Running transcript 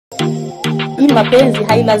hii mapenzi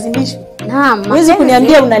hailazimishi. Naam, huwezi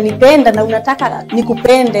kuniambia unanipenda na unataka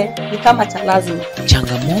nikupende ni kama cha lazima.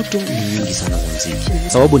 Changamoto ni nyingi sana za muziki.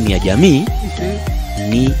 Sababu ni ya jamii,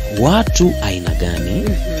 ni watu aina gani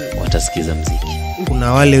watasikiza muziki.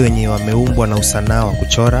 Kuna wale wenye wameumbwa na usanaa wa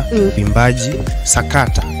kuchora, uimbaji,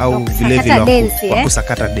 sakata au vile vile wa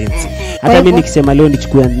kusakata dance. Hata mimi nikisema leo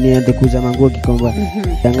nichukue niende kuuza manguo Kikomba,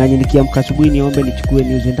 danganya nikiamka asubuhi niombe nichukue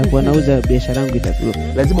niuze, nitakuwa nauza, biashara yangu itakuwa.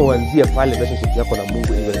 Lazima uanzie pale relationship yako na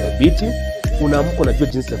Mungu iwe thabiti. Unaamka unajua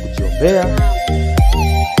jinsi ya kujiombea.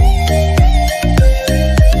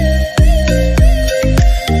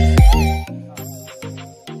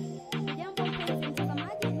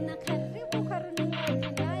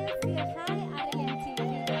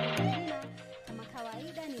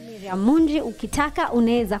 Munji, ukitaka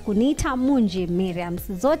unaweza kuniita Munji Miriam.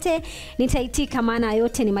 Zote nitaitika, maana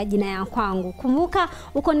yote ni majina ya kwangu. Kumbuka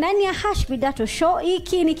uko ndani ya #VIDATO show.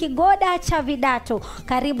 Hiki ni kigoda cha Vidato.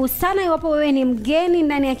 Karibu sana. Iwapo wewe ni mgeni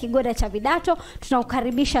ndani ya kigoda cha Vidato,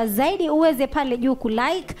 tunakukaribisha zaidi uweze pale juu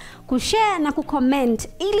kulike, kushare na kucomment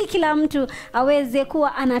ili kila mtu aweze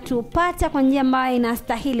kuwa anatupata kwa njia ambayo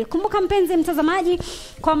inastahili. Kumbuka mpenzi mtazamaji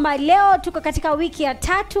kwamba leo tuko katika wiki ya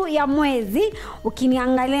 3 ya mwezi.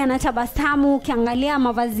 Ukiniangalia na tabasamu, ukiangalia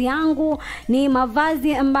mavazi yangu ni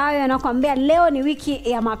mavazi ambayo yanakuambia leo ni wiki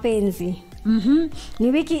ya mapenzi.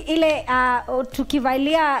 Ni wiki ile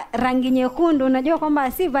tukivalia rangi nyekundu, unajua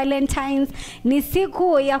kwamba si Valentines, ni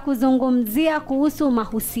siku ya kuzungumzia kuhusu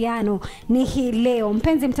mahusiano. Ni hii leo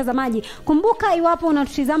mpenzi mtazamaji. Kumbuka iwapo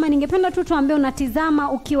unatutizama, ningependa tu tuambie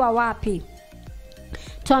unatizama ukiwa wapi.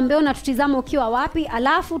 Tuambie unatutizama ukiwa wapi,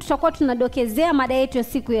 alafu tutakuwa tunadokezea mada yetu ya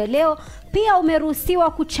siku ya leo. Pia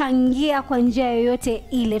umeruhusiwa kuchangia kwa njia yoyote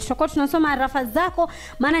ile. Tutakuwa tunasoma arafa zako,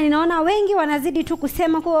 maana ninaona wengi wanazidi tu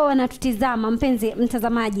kusema kuwa wanatutizama mpenzi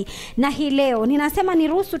mtazamaji. Na hii leo ninasema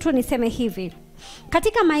niruhusu tu niseme hivi.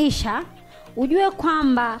 Katika maisha ujue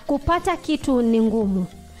kwamba kupata kitu ni ngumu.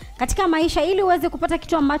 Katika maisha ili uweze kupata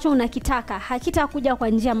kitu ambacho unakitaka, hakitakuja kwa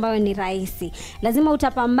njia ambayo ni rahisi. Lazima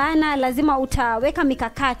utapambana, lazima utaweka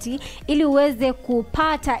mikakati ili uweze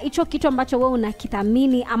kupata hicho kitu ambacho wewe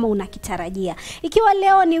unakithamini ama unakitarajia. Ikiwa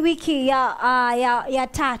leo ni wiki ya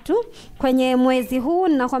 3 kwenye mwezi huu,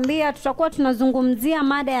 ninakwambia tutakuwa tunazungumzia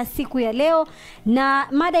mada ya siku ya leo, na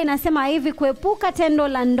mada inasema hivi: kuepuka tendo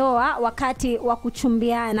la ndoa wakati wa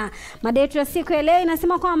kuchumbiana. Mada yetu ya siku ya leo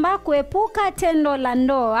inasema kwamba kuepuka tendo la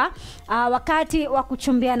ndoa wakati wa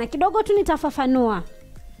kuchumbiana. Kidogo tu nitafafanua.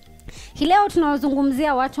 Hii leo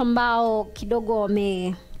tunazungumzia watu ambao kidogo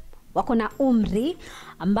wako na umri,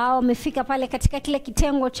 ambao wamefika pale katika kile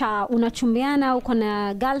kitengo cha unachumbiana, uko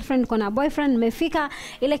na girlfriend, uko na boyfriend, mmefika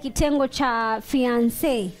ile kitengo cha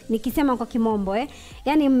fiancé, nikisema kwa kimombo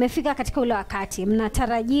yani mmefika katika ule wakati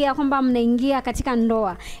mnatarajia kwamba mnaingia katika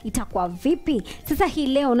ndoa. Itakuwa vipi? Sasa hii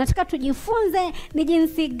leo nataka tujifunze ni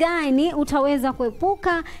jinsi gani utaweza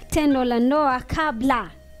kuepuka tendo la ndoa kabla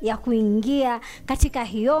ya kuingia katika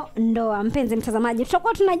hiyo ndoa. Mpenzi mtazamaji,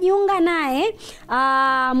 tutakuwa tunajiunga naye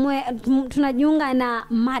tunajiunga na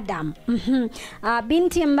madam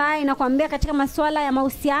binti ambaye nakwambia katika masuala ya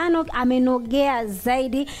mahusiano amenogea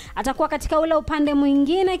zaidi. Atakuwa katika ule upande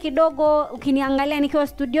mwingine kidogo. Ukiniangalia nikiwa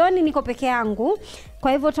studioni niko peke yangu,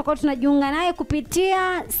 kwa hivyo tutakuwa tunajiunga naye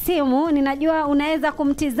kupitia simu. Ninajua unaweza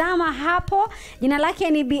kumtizama hapo. Jina lake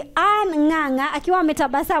ni Bian Nganga akiwa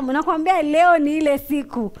ametabasamu. Nakwambia leo ni ile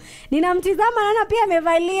siku. Ninamtizama, naona pia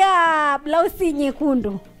amevalia blouse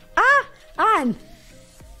nyekundu. An.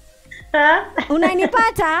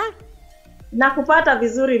 Unanipata? Nakupata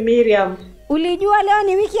vizuri Miriam. Ulijua leo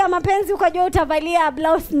ni wiki ya mapenzi ukajua utavalia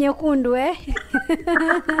blouse nyekundu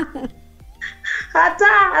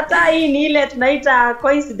Hata hii ni ile tunaita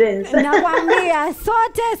coincidence. Nakwambia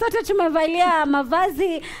sote tumevalia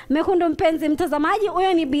mavazi mekundu mpenzi mtazamaji.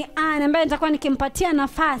 Huyo ni Bian ambaye nitakuwa nikimpatia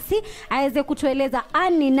nafasi aweze kutueleza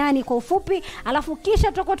An ni nani kwa ufupi, alafu kisha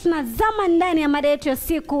tutakuwa tunazama ndani ya mada yetu ya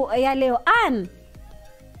siku ya leo. An.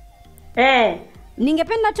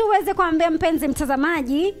 Ningependa tu uweze kuambia mpenzi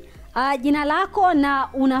mtazamaji jina lako na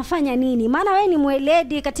unafanya nini, maana wewe ni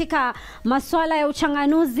mweledi katika masuala ya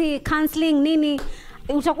uchanganuzi, counseling nini,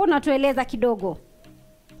 utakuwa unatueleza kidogo.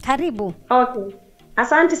 Karibu. Okay.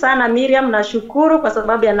 Asante sana Miriam, nashukuru kwa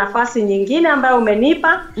sababu ya nafasi nyingine ambayo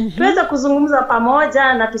umenipa. Tuweze kuzungumza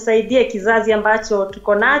pamoja na tusaidie kizazi ambacho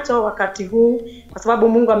tuko nacho wakati huu, kwa sababu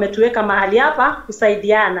Mungu ametuweka mahali hapa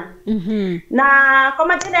kusaidiana. Na kwa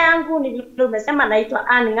majina yangu ni vile umesema, naitwa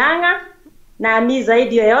Ann Nganga. Na mimi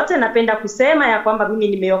zaidi yoyote napenda kusema ya kwamba mimi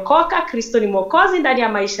nimeokoka. Kristo ni mwokozi ndani ya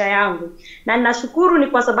maisha yangu. Na ninashukuru ni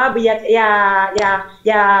kwa sababu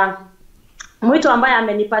ya mwito ambaye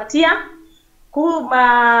amenipatia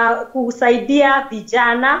kusaidia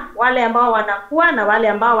vijana wale ambao wanakuwa na wale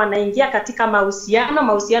ambao wanaingia katika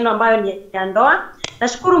mahusiano ambayo ni ya ndoa.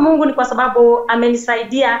 Nashukuru Mungu ni kwa sababu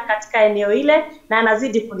amenisaidia katika eneo ile na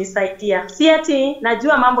anazidi kunisaidia. Si ati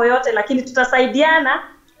najua mambo yote, lakini tutasaidiana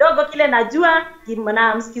kidogo kile najua,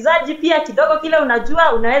 na msikizaji pia kidogo kile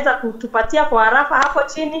unajua unaweza kutupatia kwa harafa hapo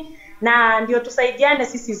chini, na ndio tusaidiane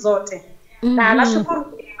sisi zote. Na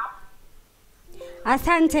nashukuru.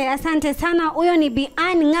 Asante sana. Huyo ni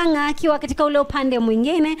Bian Ng'ang'a akiwa katika ule upande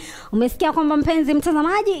mwingine. Umesikia kwamba mpenzi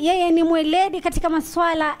mtazamaji, yeye ni mweledi katika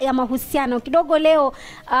masuala ya mahusiano. Kidogo leo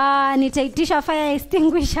nitaitisha fire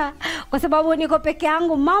extinguisher kwa sababu niko peke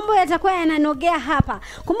yangu, mambo yatakuwa yananogea hapa.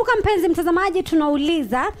 Kumbuka mpenzi mtazamaji,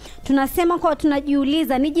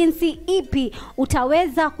 tunajiuliza ni jinsi ipi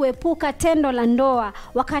utaweza kuepuka tendo la ndoa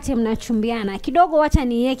wakati mnachumbiana. Kidogo wacha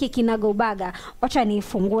niweke kinagaubaga, wacha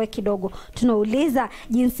nifungue kidogo. Tunauliza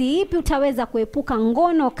jinsi ipi utaweza kuepuka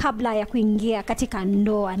ngono kabla ya kuingia katika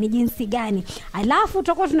ndoa, ni jinsi gani? Alafu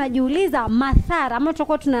tutakuwa tunajiuliza madhara, ama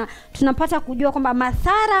tutakuwa tunapata kujua kwamba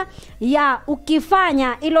madhara ya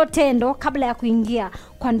ukifanya hilo tendo kabla ya kuingia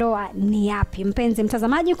kwa ndoa ni yapi. Mpenzi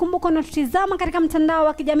mtazamaji, kumbuka unatutizama katika mtandao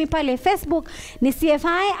wa kijamii pale Facebook ni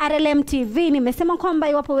CFI-RLM TV. Nimesema kwamba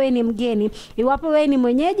iwapo wewe ni mgeni, iwapo wewe ni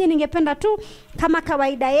mwenyeji, ningependa tu kama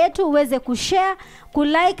kawaida yetu uweze kushare,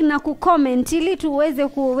 kulike na kucomment ili tuweze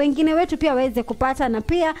wengine wetu pia waweze kupata. Na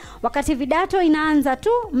pia wakati Vidato inaanza tu,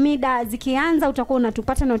 mida zikianza utakuwa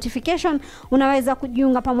unatupata notification, unaweza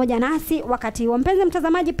kujiunga pamoja nasi wakati wa. Mpenzi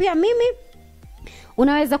mtazamaji, pia mimi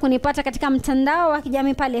unaweza kunipata katika mtandao wa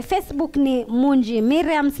kijamii pale Facebook ni Munji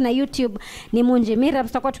Miriams, na YouTube ni Munji Miriams.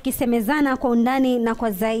 Tutakuwa tukisemezana kwa undani na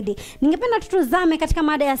kwa zaidi. Ningependa tutuzame katika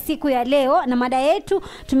mada ya siku ya leo, na mada yetu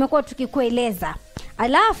tumekuwa tukikueleza.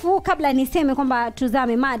 Alafu kabla niseme kwamba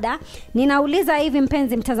tuzame mada, ninauliza hivi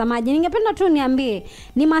mpenzi mtazamaji, ningependa tu niambie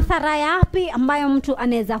ni madhara yapi ambayo mtu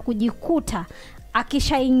anaweza kujikuta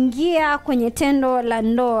akishaingia kwenye tendo la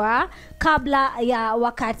ndoa kabla ya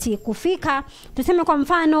wakati kufika. Tuseme kwa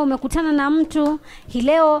mfano umekutana na mtu hii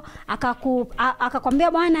leo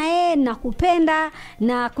akakwambia bwana nakupenda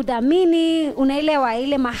na kudhamini, unaelewa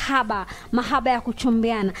ile mahaba ya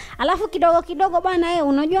kuchumbiana. Alafu kidogo bwana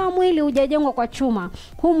unajua mwili hujajengwa kwa chuma,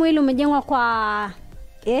 huu mwili umejengwa kwa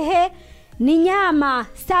ni nyama.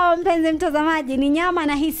 Sawa mpenzi mtazamaji, ni nyama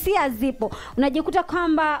na hisia zipo. Unajikuta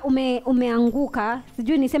kwamba umeanguka,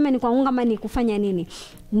 sijui niseme ni kuanguka ama ni kufanya nini.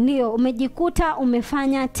 Ndio, umejikuta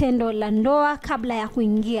umefanya tendo la ndoa kabla ya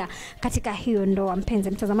kuingia katika hiyo ndoa.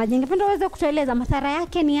 Mpenzi mtazamaji, ningependa uweze kutueleza madhara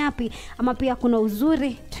yake ni yapi, ama pia kuna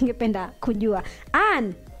uzuri tungependa kujua.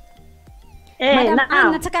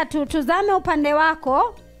 Nataka tuzame upande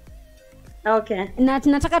wako. Okay. Na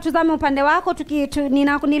tunataka tuzame upande wako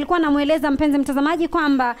nilikuwa namueleza mpenzi mtazamaji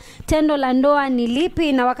kwamba tendo la ndoa ni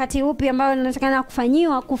lipi na wakati upi ambao linatakana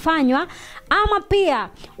kufanywa, ama pia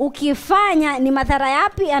ukifanya ni madhara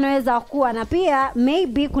yapi yanaweza kuwa, na pia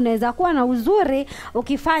maybe kunaweza kuwa na uzuri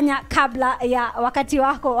ukifanya kabla ya wakati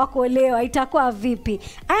wako wa kuolewa, itakuwa vipi?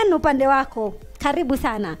 Upande wako, karibu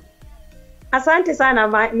sana. Asante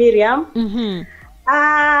sana Miriam.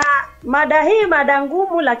 Mada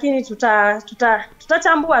ngumu, lakini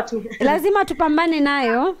tutachambua tu. Lazima tupambane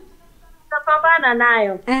nayo. Tutapambana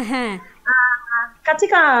nayo.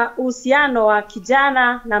 Katika uhusiano wa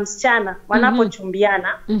kijana na msichana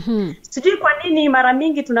wanapochumbiana, sijui kwa nini mara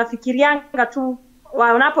mingi tunafikirianga tu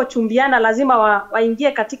wanapochumbiana lazima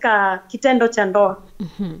waingie katika kitendo cha ndoa.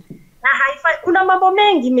 Na kuna mambo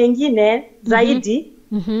mengi mengine zaidi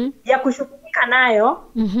ya kushughulika nayo,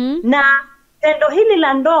 na tendo hili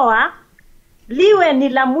la ndoa liwe ni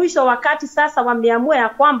la mwisho wakati sasa wameamua ya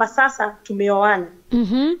kwamba sasa tumeoana.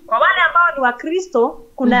 Kwa wale ambao ni Wakristo,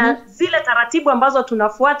 kuna zile taratibu ambazo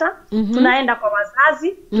tunafuata. Tunaenda kwa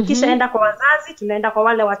wazazi, tukishaenda kwa wazazi tunaenda kwa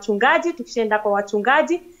wale wachungaji, tukishaenda kwa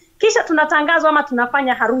wachungaji kisha tunatangazwa ama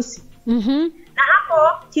tunafanya harusi. Na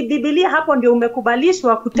hapo kibiblia hapo ndio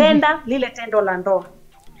umekubalishwa kutenda lile tendo la ndoa.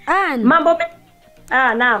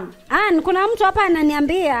 Naam. Kuna mtu hapa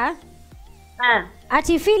ananiambia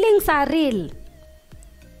ati feelings are real.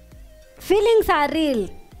 Feelings are real.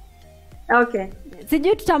 Okay.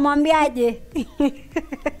 Sijui tutamwambiaje.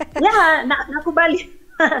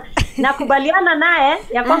 Nakubaliana naye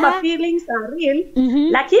ya kwamba feelings are real,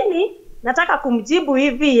 lakini nataka kumjibu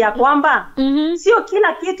hivi ya kwamba sio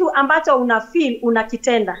kila kitu ambacho una feel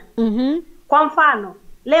unakitenda. Kwa mfano,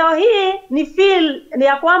 leo hii ni feel ni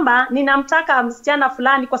ya kwamba ninamtaka msichana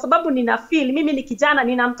fulani kwa sababu nina feel mimi ni kijana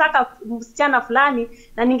ninamtaka msichana fulani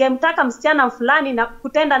na ningemtaka msichana fulani na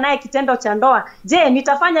kutenda naye kitendo cha ndoa. Je,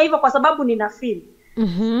 nitafanya hivyo kwa sababu nina feel?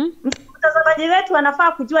 mtazamaji wetu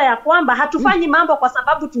anafaa kujua ya kwamba hatufanyi mambo kwa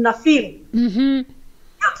sababu tuna feel.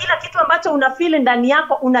 Kila kitu ambacho una feel ndani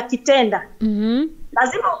yako unakitenda.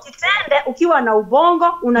 Lazima ukitende ukiwa na ubongo,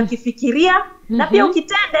 unakifikiria, na pia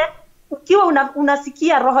ukitende ukiwa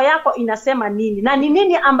unasikia roho yako inasema nini na ni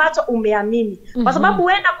nini ambacho umeamini. Kwa sababu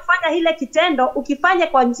uenda kufanya ile kitendo ukifanye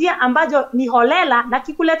kwa njia ambayo ni holela na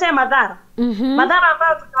kikuletee madhara. Madhara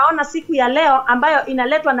ambayo tunaona siku ya leo ambayo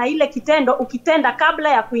inaletwa na ile kitendo ukitenda kabla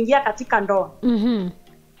ya kuingia katika ndoa.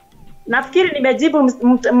 Nafikiri nimejibu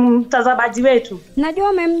mtazamaji wetu. Najua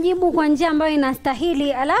umemjibu kwa njia ambayo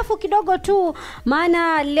inastahili. Alafu kidogo tu,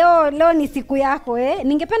 maana leo ni siku yako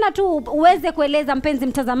ningependa tu uweze kueleza mpenzi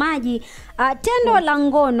mtazamaji, tendo la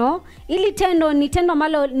ngono, ili tendo ni tendo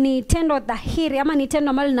ambalo ni tendo dhahiri ama ni tendo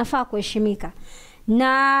ambalo linafaa kuheshimika.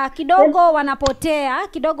 Na kidogo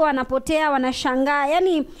wanapotea, wanashangaa,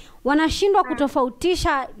 yani wanashindwa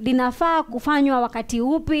kutofautisha linafaa kufanywa wakati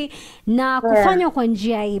upi na kufanywa kwa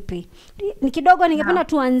njia ipi. Ni kidogo ningependa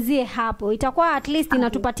tuanzie hapo. Itakuwa at least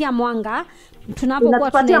inatupatia mwanga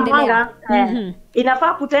tunapokuwa tunaendelea.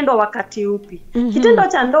 Inafaa kutendwa wakati upi? Kitendo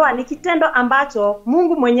cha ndoa ni kitendo ambacho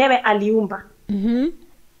Mungu mwenyewe aliumba.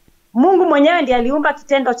 Mungu mwenyewe ndiye aliumba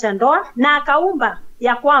kitendo cha ndoa, na akaumba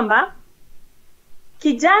ya kwamba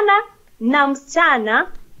kijana na msichana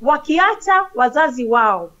wakiacha wazazi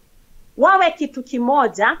wao wawe kitu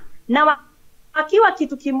kimoja, na wakiwa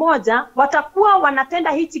kitu kimoja watakuwa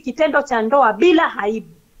wanatenda hichi kitendo cha ndoa bila aibu.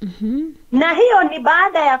 Na hiyo ni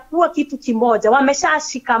baada ya kuwa kitu kimoja,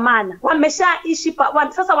 wameshashikamana, wameshaishi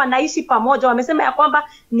sasa wanaishi pamoja, wamesema ya kwamba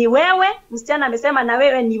ni wewe msichana, amesema na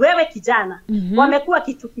wewe ni wewe kijana. Wamekuwa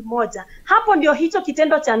kitu kimoja. Hapo ndio hicho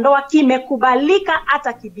kitendo cha ndoa kimekubalika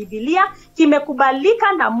hata kiBiblia,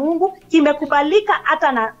 kimekubalika na Mungu, kimekubalika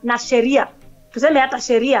hata na sheria. Tuseme hata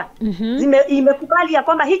sheria imekubali ya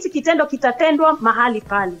kwamba hichi kitendo kitatendwa mahali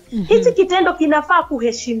pale. Hichi kitendo kinafaa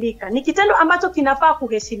kuheshimika. Ni kitendo ambacho kinafaa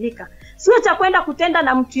kuheshimika. Sio cha kwenda kutenda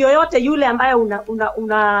na mtu yoyote yule ambaye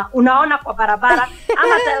unaona kwa barabara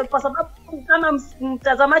ama kwa sababu kama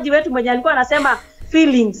mtazamaji wetu mwenye alikuwa anasema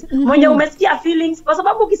feelings. Mwenye umesikia feelings, kwa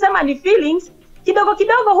sababu ukisema ni feelings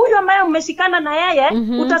kidogo huyu ambaye umeshikana na yeye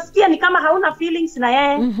utasikia ni kama hauna feelings na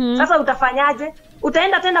yeye. Sasa utafanyaje?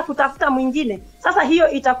 Utaenda tena kutafuta mwingine. Sasa hiyo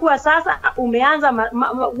itakuwa sasa umeanza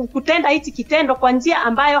kutenda hichi kitendo kwa njia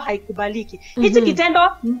ambayo haikubaliki. Hichi kitendo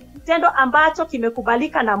ambacho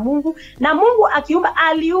kimekubalika na Mungu, na Mungu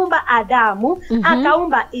aliumba Adamu,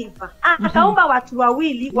 akaumba Eva, akaumba watu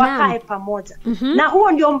wawili wakae pamoja. Na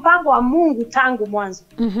huo ndio mpango wa Mungu tangu mwanzo.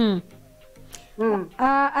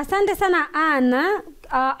 Asante sana Ana.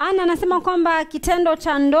 Ana anasema kwamba kitendo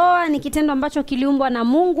cha ndoa ni kitendo ambacho kiliumbwa na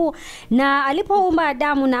Mungu, na alipoumba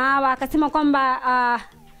Adamu na Hawa akasema kwamba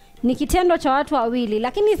ni kitendo cha watu wawili.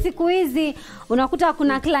 Lakini siku hizi unakuta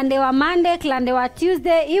kuna klande wa Monday, klande wa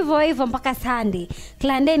Tuesday, hivyo mpaka Sunday.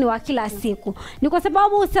 Klande ni wa kila siku. Ni kwa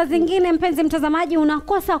sababu saa zingine mpenzi mtazamaji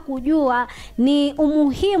unakosa kujua ni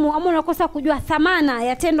umuhimu ama unakosa kujua thamana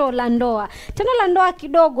ya tendo la ndoa. Tendo la ndoa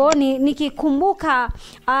kidogo nikikumbuka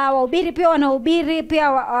wahubiri pia wanahubiri,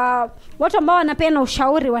 pia watu ambao wanapeana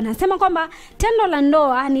ushauri wanasema kwamba tendo la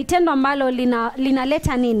ndoa ni tendo ambalo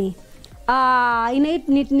linaleta nini?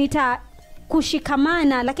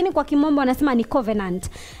 Kushikamana, lakini kwa kimombo wanasema ni covenant.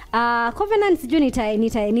 Covenant sijui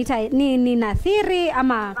ni nathiri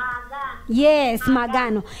ama yes,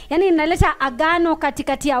 magano. Yani inaleta agano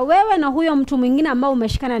katikati ya wewe na huyo mtu mwingine ambao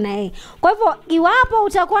umeshikana na yeye. Kwa hivyo iwapo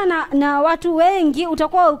utakuwa na watu wengi,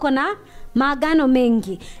 utakuwa uko na maagano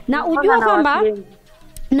mengi. Na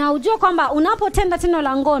ujue kwamba unapotenda tendo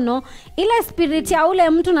la ngono, ile spirit ya ule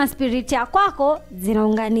mtu na spirit ya kwako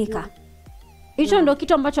zinaunganika. Hicho ndio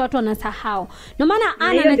kitu ambacho watu wanasahau. Ndio maana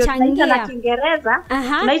Ana anachangia na Kiingereza.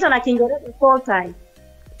 Naita na Kiingereza soul tie.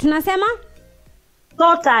 Tunasema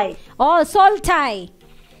soul tie. Soul tie.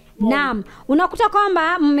 Naam, unakuta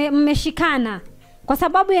kwamba mmeshikana. Kwa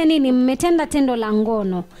sababu ya nini? Mmetenda tendo la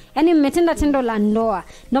ngono. Yaani mmetenda tendo la ndoa.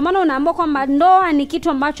 Ndio maana unaambiwa kwamba ndoa ni kitu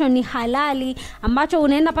ambacho ni halali, ambacho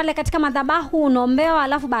unaenda pale katika madhabahu unaombewa,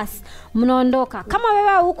 alafu basi mnaondoka. Kama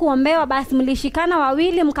wewe hukuombewa, basi mlishikana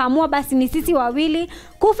wawili mkaamua basi ni sisi wawili,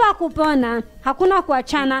 kufa kupona, hakuna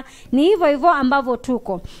kuachana. Ni hivyo ambavyo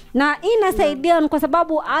tuko. Na hii inasaidia kwa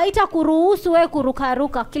sababu haitakuruhusu wewe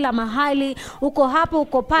kurukaruka kila mahali, uko hapo,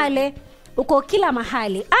 uko pale, uko kila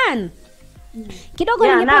mahali. Kidogo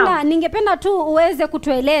ningependa tu uweze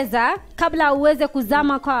kutueleza kabla uweze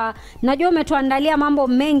kuzama kwa, najua umetuandalia mambo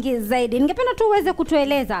mengi zaidi. Ningependa tu uweze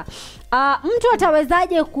kutueleza mtu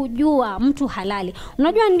atawezaje kujua mtu halali?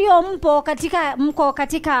 Unajua ndio mko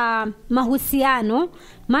katika mahusiano,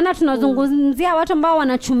 maana tunazungumzia watu ambao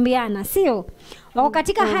wanachumbiana, sio? wako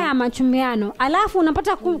katika haya machumbiano, alafu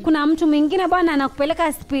unapata kuna mtu mwingine bwana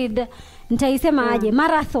anakupeleka speed, nitaisema aje,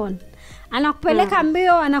 marathon, anakupeleka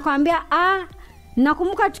mbio, anakuambia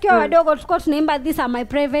nakumbuka tukiwa wadogo tulikuwa tunaimba these are my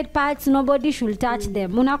private parts, nobody should touch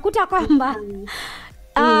them. Unakuta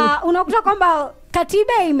kwamba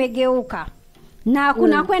katiba imegeuka na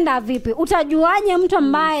kuna kwenda vipi? Utajuaje mtu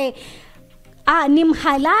ambaye ni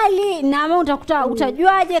mhalali, na ama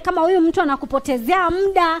utajuaje kama huyu mtu anakupotezea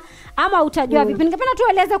muda, ama utajua vipi? Ningependa tu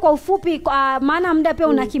ueleze kwa ufupi, maana muda pia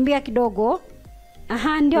unakimbia kidogo.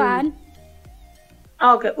 Ndio.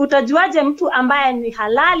 Okay, utajuaje mtu ambaye ni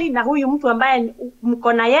halali na huyu mtu ambaye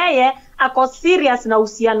mko na yeye ako serious na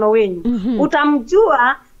uhusiano wenu?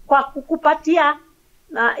 Utamjua kwa kukupatia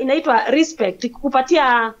inaitwa respect,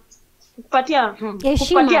 kukupatia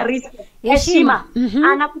heshima.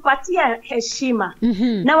 Anakupatia heshima.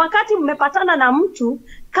 Na wakati mmepatana na mtu,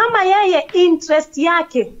 kama yeye interest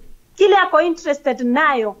yake, kile ako interested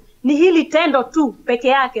nayo ni hili tendo tu peke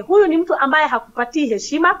yake, huyu ni mtu ambaye hakupatii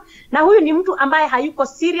heshima, na huyu ni mtu ambaye hayuko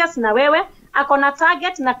serious na wewe, ako na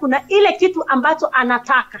target na kuna ile kitu ambacho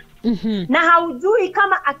anataka. Na haujui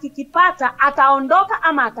kama akikipata ataondoka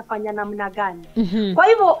ama atafanya namna gani. Kwa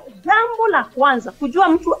hivyo jambo la kwanza kujua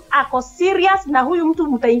mtu ako serious na huyu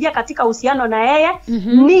mtu mtaingia katika uhusiano na yeye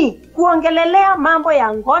ni kuongelelea mambo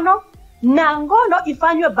ya ngono, na ngono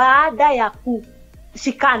ifanywe baada ya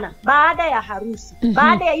kushikana, baada ya harusi,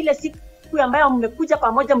 baada ya ile siku ambayo mmekuja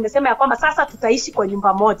pamoja, mmesema ya kwamba sasa tutaishi kwa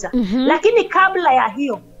nyumba moja. Lakini kabla ya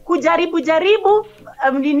hiyo kujaribu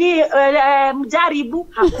mjaribu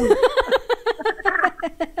hakuna.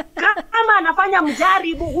 Kama anafanya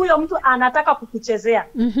mjaribu, huyo mtu anataka kukuchezea.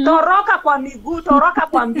 Toroka kwa miguu, toroka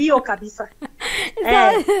kwa mbio kabisa.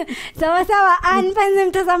 Sawa. Mpenzi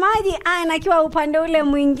mtazamaji, akiwa upande ule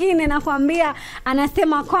mwingine nakwambia,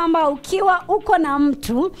 anasema kwamba ukiwa uko na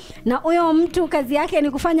mtu na huyo mtu kazi yake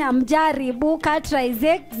ni kufanya mjaribu,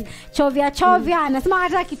 katraisex, chovya, anasema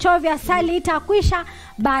hata kichovya sali itakwisha,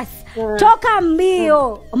 basi toka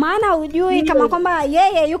mbio. Maana ujui kama kwamba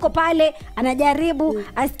yeye yuko pale anajaribu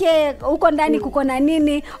asikie huko ndani kuko na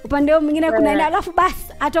nini, upande mwingine kuna nini, alafu basi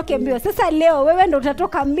atoke mbio. Sasa leo wewe ndo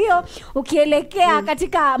utatoka mbio ukielekea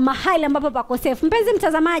katika mahali ambapo pako safe. Mpenzi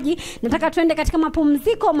mtazamaji, nataka tuende katika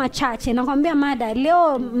mapumziko machache. Nakwambia mada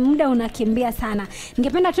leo muda unakimbia sana.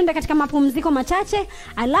 Ningependa tuende katika mapumziko machache,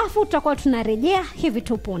 alafu tutakuwa tunarejea hivi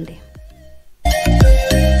tu punde.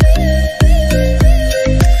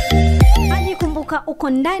 Uko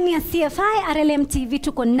ndani ya CFI-RLM TV,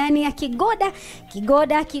 tuko ndani ya Kigoda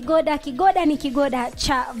ni Kigoda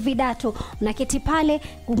cha Vidato. Unaketi pale,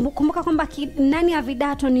 kumbuka kwamba ndani ya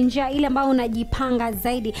Vidato ni njia ile ambayo unajipanga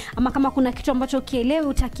zaidi, ama kama kuna kitu ambacho ukielewi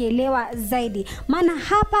utakielewa zaidi. Maana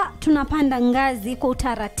hapa tunapanda ngazi kwa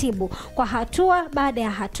utaratibu, kwa hatua baada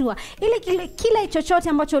ya hatua, ili kila chochote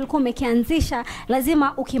ambacho ulikuwa umekianzisha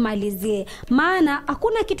lazima ukimalizie. Maana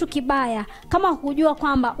hakuna kitu kibaya kama kujua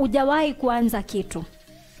kwamba hujawahi kuanza kitu.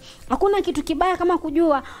 Hakuna kitu kibaya kama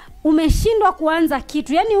kujua umeshindwa kuanza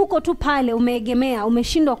kitu. Yaani uko tu pale umeegemea,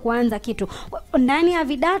 umeshindwa kuanza kitu. Ndani ya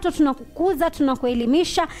Vidato tunakukuza,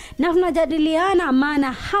 tunakuelimisha na tunajadiliana,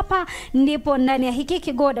 maana hapa ndipo ndani ya hiki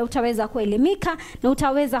Kigoda utaweza kuelimika na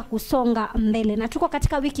utaweza kusonga mbele. Na tuko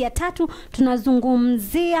katika wiki ya 3,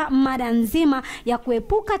 tunazungumzia mada nzima ya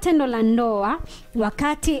kuepuka tendo la ndoa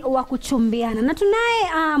wakati wa kuchumbiana. Na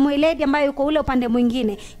tunaye mweledi ambaye yuko ule upande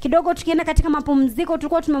mwingine. Kidogo tukienda katika mapumziko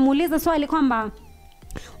tulikuwa tumemuuliza swali kwamba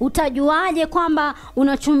utajuaje kwamba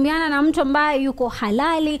unachumbiana na mtu ambaye yuko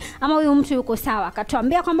halali ama huyu mtu yuko sawa?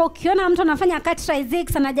 Akatuambia kwamba ukiona mtu anafanya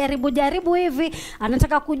katraisex, anajaribu hivi,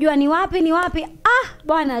 anataka kujua ni wapi,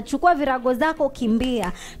 bwana chukua virago zako,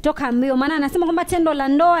 kimbia, toka mbio. Maana anasema kwamba tendo la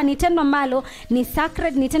ndoa ni tendo ambalo ni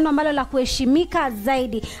sacred, ni tendo ambalo la kuheshimika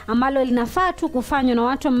zaidi, ambalo linafaa tu kufanywa na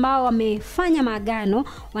watu ambao wamefanya maagano,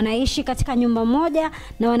 wanaishi katika nyumba moja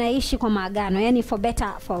na wanaishi kwa maagano, yani for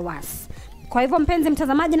better for worse. Kwa hivyo mpenzi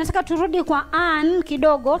mtazamaji, nataka turudi kwa Ann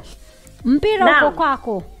kidogo. Mpira uko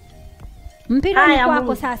kwako. Mpira ni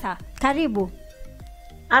kwako sasa. Karibu.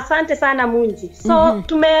 Asante sana Munji. So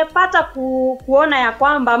tumepata kuona ya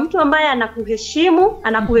kwamba mtu ambaye anakuheshimu,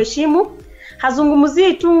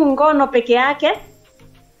 hazungumzii tu ngono peke yake,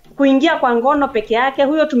 kuingia kwa ngono peke yake.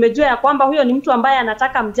 Huyo tumejua ya kwamba huyo ni mtu ambaye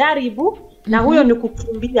anataka mjaribu, na huyo ni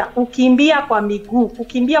kukimbia kwa miguu.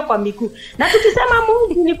 Na tukisema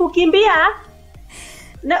Mungu ni kukimbia,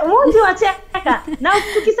 na Mungu wacheka. Na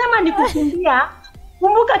tukisema ni kukimbia,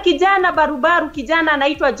 Kumbuka kijana barubaru, kijana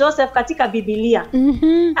anaitwa Joseph katika Biblia.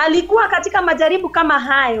 Alikuwa katika majaribu kama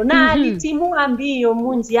hayo na alitimua mbio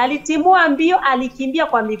Munji. Alitimua mbio, alikimbia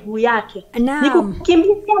kwa miguu yake. Ni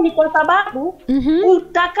kukimbia ni kwa sababu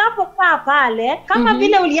utakapokaa pale kama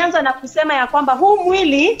vile ulianza na kusema ya kwamba huu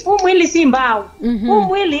mwili si mbao. Huu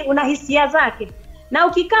mwili una hisia zake. Na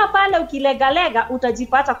ukikaa pale ukilegalega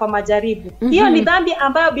utajipata kwa majaribu. Hiyo ni dhambi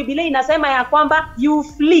ambayo Biblia inasema ya kwamba you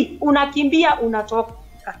flee, unakimbia unatoka.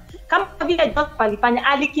 Kama vile Joseph alifanya,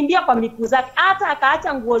 alikimbia kwa miguu zake, hata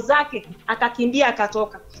akaacha nguo zake, akakimbia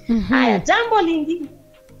akatoka. Haya, jambo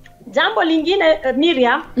lingine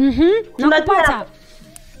Miriam,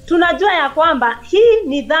 tunajua ya kwamba hii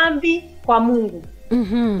ni dhambi kwa Mungu.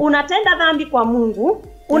 Unatenda dhambi kwa Mungu,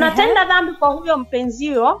 unatenda dhambi kwa huyo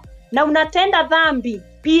mpenzio, na unatenda dhambi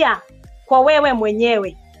pia kwa wewe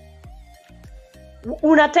mwenyewe.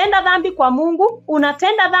 Unatenda dhambi kwa Mungu,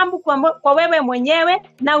 unatenda dhambi kwa wewe mwenyewe,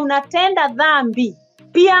 na unatenda dhambi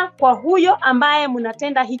pia kwa huyo ambaye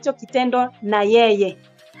mnatenda hicho kitendo na yeye.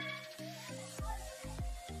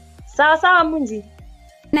 Sawa sawa Munji?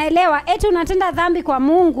 Naelewa. Eti unatenda dhambi kwa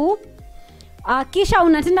Mungu, kisha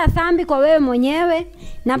unatenda dhambi kwa wewe mwenyewe,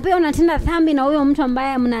 na pia unatenda dhambi na huyo mtu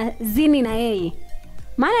ambaye mnazini na yeye.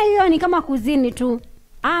 Maana hiyo ni kama kuzini tu.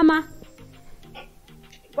 Ama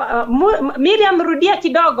Miriam, rudia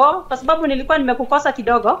kidogo kwa sababu nilikuwa nimekukosa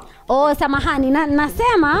kidogo. Samahani.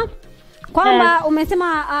 Nasema kwamba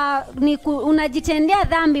umesema unajitendea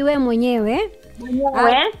dhambi we mwenyewe.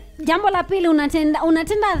 Jambo la pili,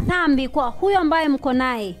 unatenda dhambi kwa huyo ambaye mko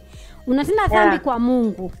naye. Unatenda dhambi kwa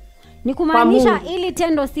Mungu. Ni kumaanisha ili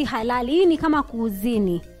tendo si halali. Hii ni kama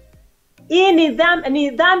kuuzini. Hii ni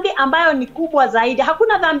dhambi ambayo ni kubwa zaidi.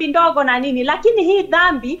 Hakuna dhambi ndogo na nini, lakini hii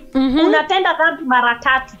dhambi unatenda dhambi mara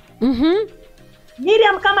 3.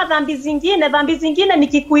 Miriam, kama dhambi zingine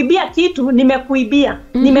nikikuibia kitu, nimekuibia,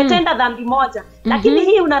 nimetenda dhambi moja. Lakini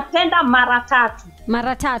hii unatenda mara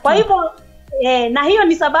 3. Kwa hivyo na hiyo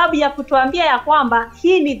ni sababu ya kutuambia ya kwamba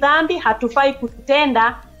hii ni dhambi hatufai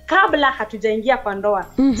kutenda kabla hatujaingia kwa ndoa.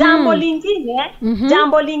 Jambo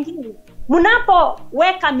lingine,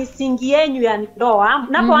 mnapoweka misingi yenu ya ndoa,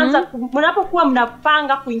 mnapokuwa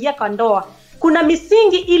mnapanga kuingia kwa ndoa, kuna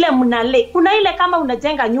misingi ile kuna ile kama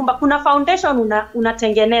unajenga nyumba, kuna foundation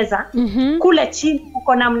unatengeneza. Kule chini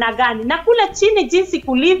uko namna gani, na kule chini jinsi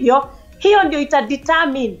kulivyo, hiyo ndio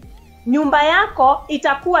itadetermine nyumba yako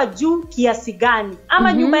itakuwa juu kiasi gani,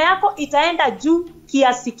 ama nyumba yako itaenda juu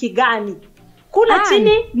kiasi kigani. Kule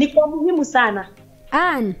chini ni kwa muhimu sana.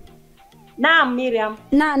 Naam Miriam.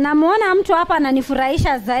 Namuona mtu hapa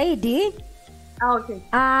ananifurahisha zaidi. Okay.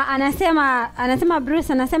 Anasema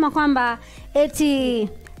Bruce anasema kwamba eti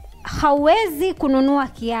hauwezi kununua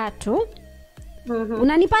kiatu.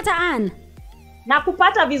 Unanipata Ann?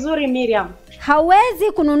 Nakupata vizuri Miriam.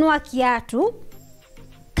 Hauwezi kununua kiatu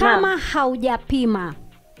kama haujapima.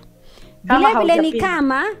 Vile ni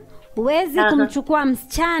kama huwezi kumchukua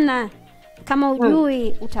msichana kama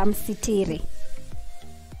hujui utamsitiri.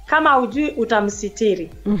 Kama hujui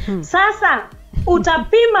utamsitiri. Sasa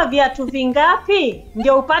utapima viatu vingapi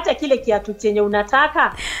ndio upate kile kiatu chenye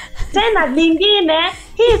unataka? Tena lingine,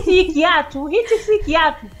 hii si kiatu, hichi si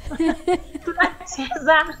kiatu.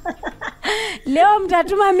 Tunacheza. Leo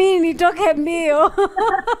mtatuma mimi nitoke mbio.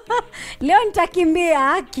 Leo nitakimbia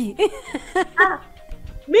haki.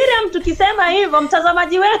 Miriam, tukisema hivyo,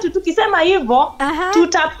 mtazamaji wetu, tukisema hivyo,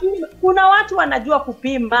 tutapima. Kuna watu wanajua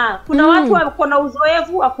kupima. Kuna watu wako na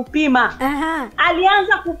uzoefu wa kupima.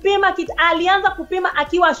 Alianza kupima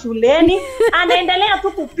akiwa shuleni, anaendelea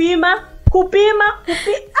tu kupima.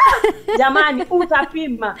 Jamani,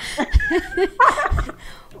 utapima.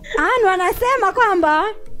 Wanasema kwamba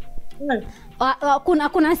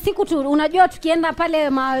kuna siku tu, unajua tukienda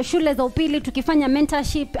pale shule za upili tukifanya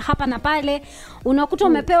mentorship hapa na pale, unakuta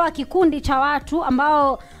umepewa kikundi cha watu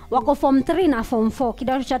ambao wako form 3 na form 4,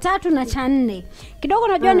 kidato cha 3 na cha 4. Kidogo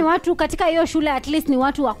unajua ni watu katika hiyo shule, at least ni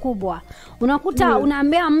watu wakubwa. Unakuta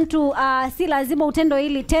unaambia mtu si lazima utendo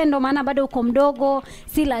hili tendo maana bado uko mdogo,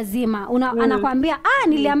 si lazima. Anakuambia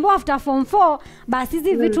niliambiwa after form 4 basi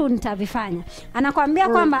hizi vitu nitavifanya. Anakuambia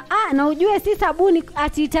kwamba na ujue si sabuni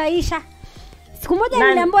ati itaisha. Siku moja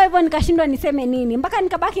niliambiwa hivyo nikashindwa niseme nini, mpaka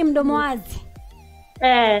nikabaki mdomo wazi.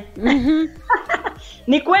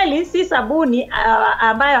 ni kweli si sabuni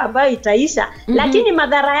ambayo itaisha, lakini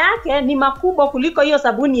madhara yake ni makubwa kuliko hiyo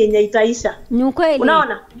sabuni yenye itaisha. Ni kweli.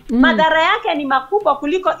 Unaona? Madhara yake ni makubwa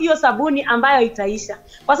kuliko hiyo sabuni ambayo itaisha.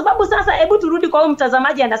 Kwa sababu sasa hebu turudi kwa huyu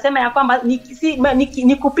mtazamaji anasema ya kwamba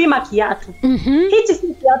ni kupima kiatu. Hichi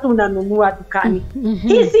si kiatu unanunua dukani.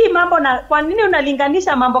 Hii si mambo na kwa nini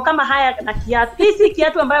unalinganisha mambo kama haya na kiatu? Hii si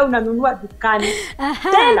kiatu ambayo unanunua dukani.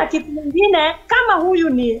 Tena kitu kingine kama huyu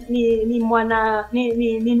ni mwana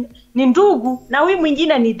ni ndugu na huyu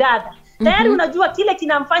mwingine ni dada. Tayari unajua kile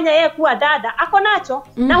kinamfanya yeye kuwa dada ako nacho,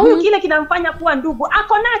 na huyu kile kinamfanya kuwa ndugu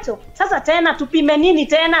ako nacho. Sasa tena tupime nini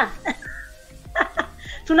tena?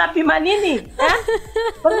 Tunapima nini?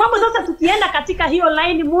 Kwa sababu sasa tukienda katika hiyo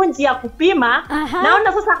line munji ya kupima,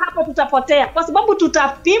 naona sasa hapo tutapotea. Kwa sababu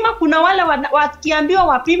tutapima, kuna wale wakiambiwa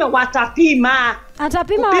wapime watapima.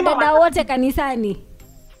 Atapima wadada wote kanisani.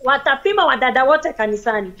 Watapima wadada wote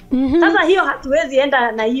kanisani. Sasa hiyo hatuwezi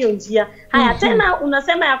enda na hiyo njia. Haya tena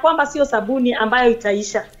unasema ya kwamba sio sabuni ambayo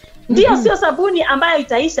itaisha. Ndio sio sabuni ambayo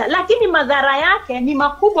itaisha, lakini madhara yake ni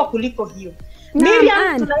makubwa kuliko hiyo.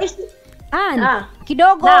 Miriam tunaishi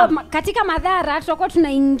kidogo katika madhara tutakuwa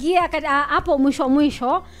tunaingia hapo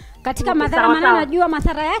mwisho katika madhara, maana najua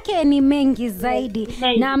madhara yake ni mengi zaidi.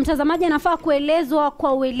 Na mtazamaji anafaa kuelezwa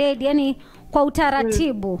kwa weledi, yani kwa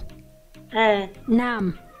utaratibu.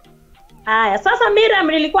 Naam. Haya, sasa Miriam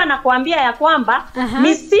nilikuwa nakuambia ya kwamba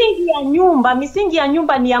misingi ya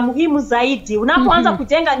nyumba ni ya muhimu zaidi. Unapoanza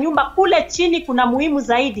kujenga nyumba kule chini kuna muhimu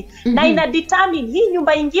zaidi. Na ina determine hii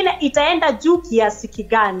nyumba ingine itaenda juu kiasi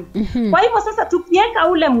gani. Kwa hivyo sasa tukiweka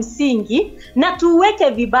ule msingi na tuweke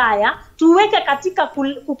vibaya, tuweke katika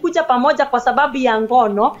kukuja pamoja kwa sababu ya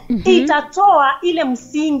ngono, itatoa ile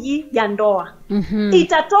msingi ya ndoa.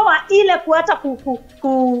 Itatoa ile kuata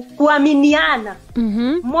kuaminiana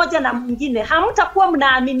mmoja na mwingine. Hamtakuwa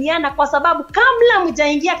mnaaminiana kwa sababu kabla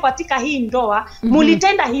mjaingia katika hii ndoa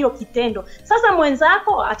mulitenda hiyo kitendo. Sasa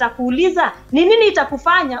mwenzako atakuuliza ni nini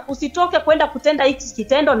itakufanya usitoke kwenda kutenda hiki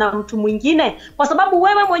kitendo na mtu mwingine, kwa sababu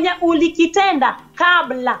wewe mwenyewe ulikitenda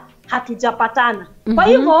kabla hatujapatana. Kwa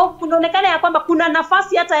hivyo kunaonekana ya kwamba kuna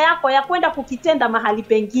nafasi hata yako ya kwenda kukitenda mahali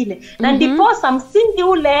pengine. Na ndiposa msingi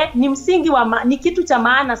ule ni msingi ni kitu cha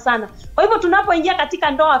maana sana. Kwa hivyo tunapoingia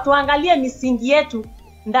katika ndoa tuangalie misingi yetu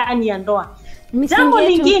ndani ya ndoa. Jambo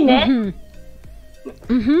lingine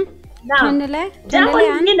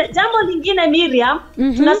Jambo lingine Miriam,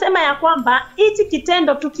 tunasema ya kwamba hichi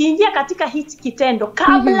kitendo tukiingia katika hichi kitendo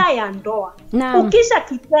kabla ya ndoa.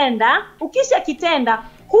 Ukisha kitenda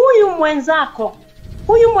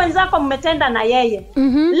huyu mwenzako mmetenda na yeye.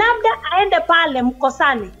 Labda aende pale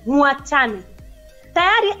mkosane, muachane.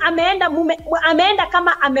 Tayari ameenda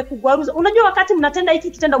kama amekugwaruza. Unajua wakati mnatenda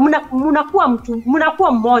hiki kitendo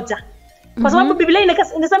mnakuwa mmoja. Kwa sababu Biblia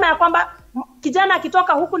inasema ya kwamba kijana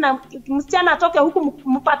akitoka huku na msichana atoke huku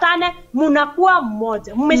mpatane, mnakuwa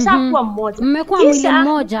mmoja. Mmeshakuwa mmoja. Mmekuwa mwili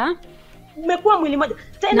mmoja. Mmekuwa mwili mmoja.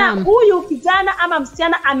 Tena huyu kijana ama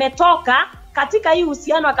msichana ametoka katika hii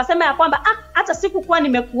uhusiano akasema ya kwamba hata sikukuwa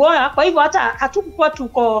nimekuoa, kwa hivyo hata hatukukuwa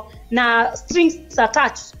tuko na strings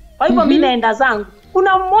attached. Kwa hivyo mimi naenda zangu.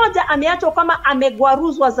 Kuna mmoja ameachwa kama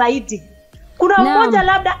amegwaruzwa zaidi. Kuna mmoja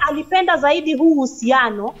labda alipenda zaidi huu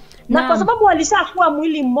uhusiano, na kwa sababu walishakuwa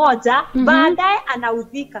mwili mmoja, baadaye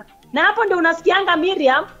anaudhika. Na hapo ndio unasikianga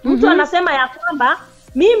Miriam, mtu anasema ya kwamba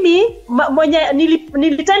mimi mwenye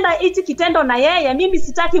nilitenda hichi kitendo na yeye, mimi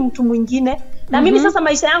sitaki mtu mwingine, na mimi sasa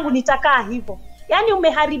maisha yangu nitakaa hivyo. Yaani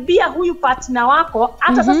umeharibia huyu partner wako,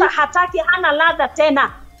 hata sasa hataki, hana ladha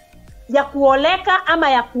tena ya kuoleka ama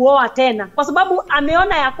ya kuoa tena, kwa sababu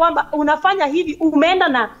ameona ya kwamba unafanya hivi,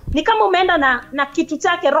 umeenda ni kama umeenda na kitu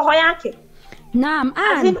chake, roho yake. Naam.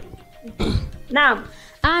 Naam.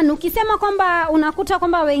 Ukisema kwamba unakuta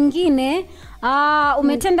kwamba wengine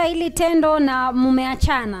umetenda hili tendo na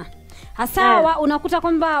mumeachana. Hasa unakuta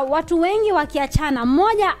kwamba watu wengi wakiachana,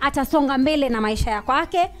 mmoja atasonga mbele na maisha ya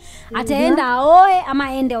kwake, ataenda aoe ama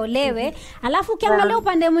aende olewe. Alafu ukiangalia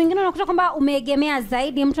upande mwingine unakuta kwamba umeegemea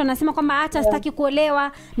zaidi, mtu anasema kwamba hata sitaki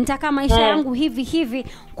kuolewa, nitakaa maisha yangu hivi.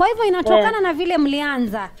 Kwa hivyo inatokana na vile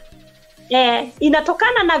mlianza.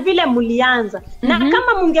 Inatokana na vile mlianza. Na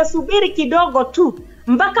kama mungesubiri kidogo tu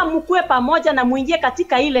mpaka mkue pamoja na muingie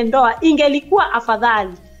katika ile ndoa, ingelikuwa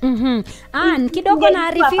afadhali. Kidogo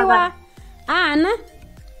naarifiwa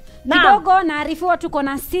naarifiwa tuko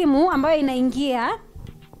na simu ambayo inaingia.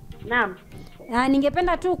 Naam.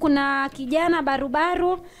 Ningependa tu, kuna kijana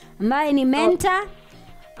barubaru ambaye ni mentor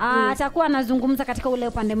atakuwa anazungumza katika ule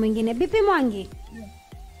upande mwingine. Bipi Mwangi?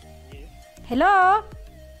 Hello.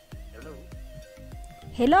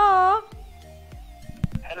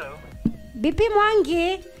 Bipi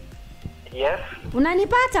Mwangi? Yes,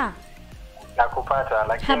 Unanipata? nakupata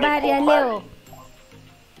lakini Habari ya kwa leo.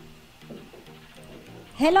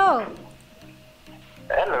 Hello.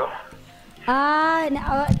 Hello.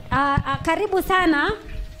 Karibu sana.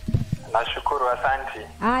 Nashukuru, asante.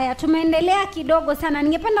 Haya, tumeendelea kidogo sana.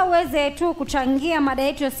 Ningependa uweze tu kuchangia mada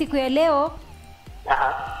yetu ya siku ya leo.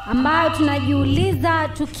 Ambayo tunajiuliza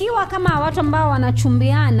tukiwa kama watu ambao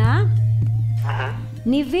wanachumbiana,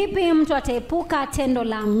 ni vipi mtu ataepuka tendo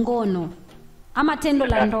la ngono ama tendo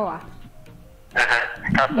la ndoa?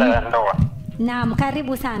 Kabla ya ndoa. Naam,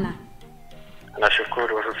 karibu sana.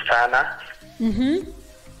 Nashukuru sana.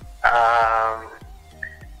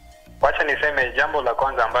 Wacha niseme jambo la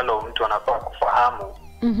kwanza ambalo mtu anafaa kufahamu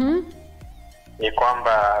ni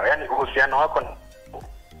kwamba yani uhusiano wako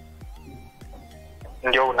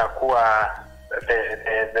ndio unakuwa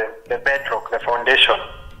the bedrock, the foundation.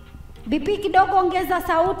 Bipi, kidogo ongeza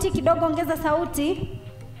sauti.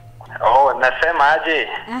 Oh, nasema aje?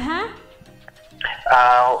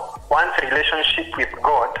 One's relationship with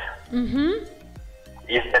God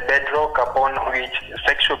is the bedrock upon which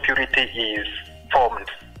sexual purity is formed.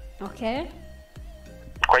 Okay.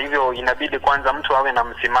 Kwa hivyo inabidi kwanza mtu awe na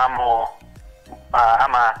msimamo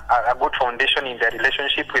ama a good foundation in their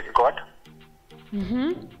relationship with God.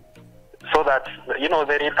 So that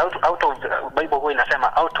there is out of the Bible huwa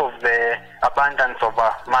inasema out of the abundance of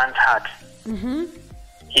a man's heart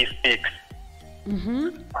he speaks.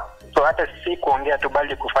 So hata si kuongea tu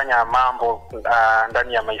bali kufanya mambo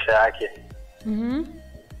ndani ya maisha yake.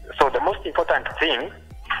 So the most important thing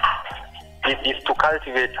is to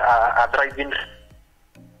cultivate a thriving.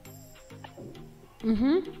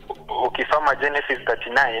 Ukisoma Genesis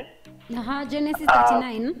 39. Genesis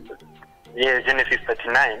 39. Yeah, Genesis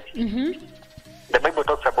 39. The Bible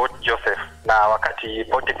talks about Joseph na wakati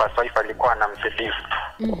Potiphar's wife alikuwa anamseduce.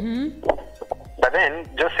 But then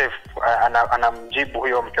Joseph anamjibu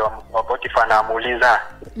huyo mke wa Potiphar na amuuliza,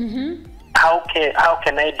 how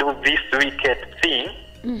can I do this wicked thing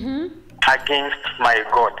against my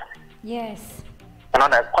God? Yes.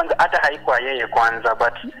 Unaona, kwanza hata haikuwa yeye kwanza,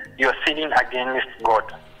 but you are sinning against God.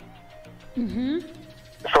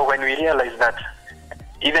 So when we realize that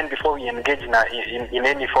even before we engage in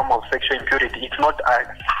any form of sexual impurity, it's not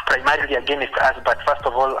primarily against us, but first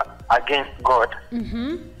of all against God,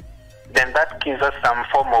 then that gives us some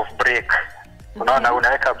form of break. Unaona,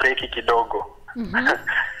 unaweka break kidogo.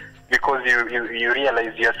 Because you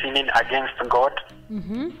realize you are sinning against God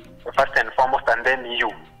first and foremost, and then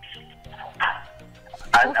you.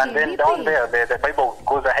 And then down there, the Bible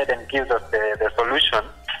goes ahead and gives us the solution.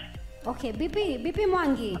 Okay, Bipi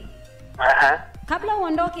Mwangi. Kabla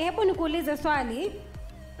uondoke, hebu nikuulize swali.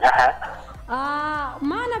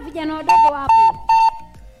 Maana vijana wadogo wapo.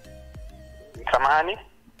 Samahani?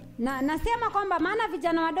 Nasema kwamba maana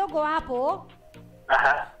vijana wadogo wapo.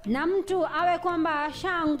 Na mtu awe kwamba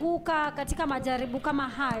ashaanguka katika majaribu kama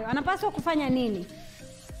hayo, anapaswa kufanya nini?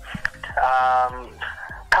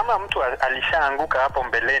 Kama mtu alishaanguka hapo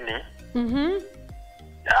mbeleni,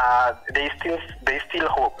 they still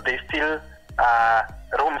hope, they still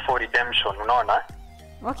room for redemption, unaona?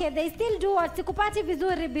 Okay, they still do what? Sikupati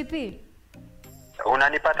vizuri BP.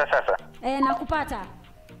 Unanipata sasa? Nakupata.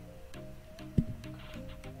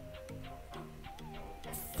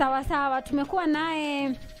 Sawa, tumekuwa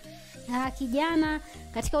naye kijana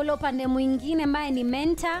katika ule upande mwingine ambaye ni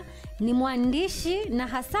mentor, ni mwandishi, na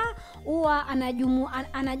hasa huwa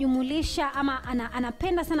anajumulisha ama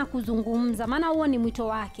anapenda sana kuzungumza, maana huo ni mwito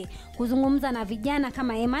wake, kuzungumza na vijana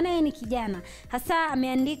kama yeye, maana yeye ni kijana. Hasa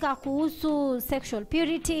ameandika kuhusu sexual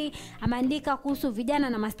purity, ameandika kuhusu vijana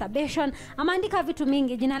na masturbation, ameandika vitu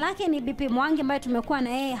mingi. Jina lake ni BP Mwangi ambaye tumekuwa na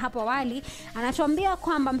yeye hapo awali. Anatuambia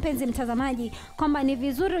kwamba, mpenzi mtazamaji, kwamba ni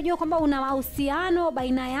vizuri ujue kwamba una mahusiano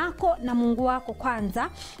baina yako na Mungu wako kwanza.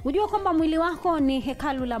 Ujue kwamba mwili wako ni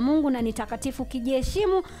hekalu la Mungu na ni takatifu.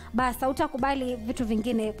 Kijiheshimu, basi utakubali vitu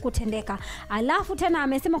vingine kutendeka. Alafu tena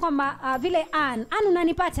amesema kwamba vile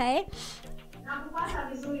unanipata Nakupata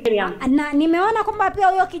vizuri. Na nimeona kwamba pia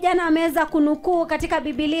huyo kijana ameweza kunukuu katika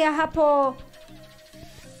Biblia hapo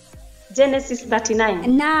Genesis 39.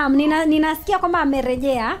 Naam, ninasikia kwamba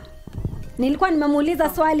amerejea. Nilikuwa nimemuuliza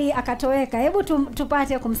swali akatoweka. Hebu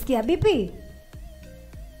tupate kumsikia. BP?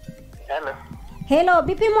 Hello,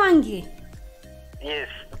 BP Mwangi? Yes,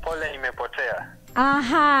 pole nimepotea.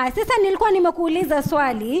 Sasa nilikuwa nimekuuliza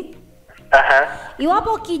swali.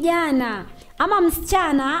 Iwapo kijana ama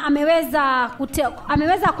msichana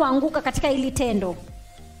ameweza kuanguka katika hili tendo,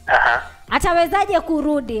 atawezaje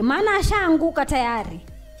kurudi? Maana ashaanguka tayari.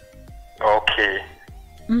 Okay.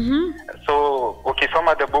 So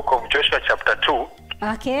ukisoma the book of Joshua chapter 2,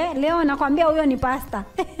 Okay, leo nakwambia huyo ni pastor.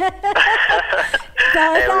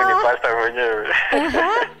 Huyo ni pastor mwenyewe.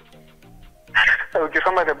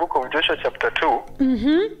 Ukisoma the book of Joshua chapter 2,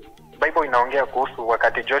 Bible inaongea kuhusu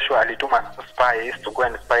wakati Joshua alituma spies to go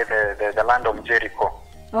and spy the land of Jericho.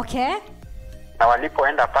 Okay. Na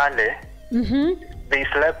walipoenda pale, they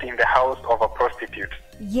slept in the house of a prostitute.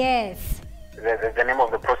 Yes. The name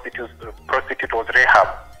of the prostitute was Rahab.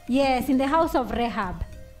 Yes, in the house of Rahab.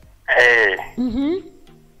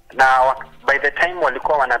 Na by the time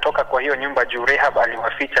walikuwa wanatoka kwa hiyo nyumba juu Rahab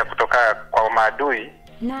aliwaficha kutoka kwa maadui.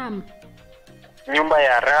 Naam. Nyumba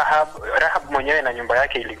ya Rahab mwenyewe na nyumba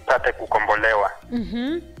yake ilipata kukombolewa.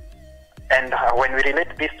 And when we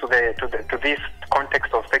relate this to this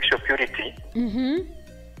context of sexual purity,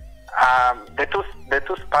 the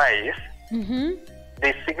two spies,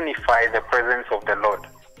 they signify the presence of the Lord.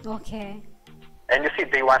 Okay. And you see,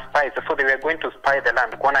 they were spies, so they were going to spy the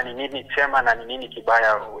land. Kuona ni nini chema na ni nini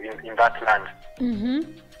kibaya in that land.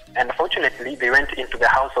 And fortunately, they went into the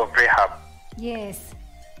house of Rahab. Yes.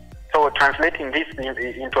 So translating this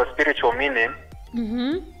into a spiritual meaning,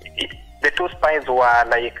 the two spies were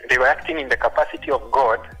like, they were acting in the capacity of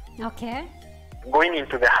God. Okay. Going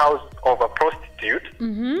into the house of a prostitute.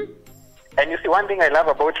 And you see, one thing I love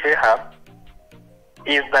about Rahab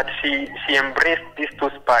is that she embraced these two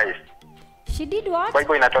spies. She did what?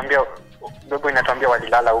 Bible inatuambia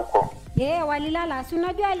walilala huko. Yeah, walilala. Si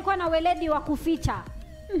unajua alikuwa na weledi wa kuficha.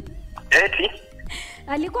 Eti?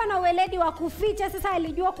 Alikuwa na weledi wa kuficha, sasa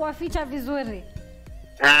alijua kuwaficha vizuri.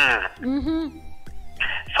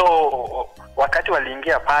 So wakati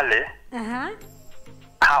waliingia pale,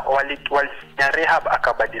 Rahab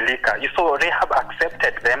akabadilika. You saw Rahab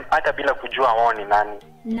accepted them hata bila kujua wao ni nani.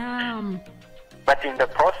 Naam. But in the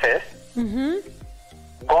process,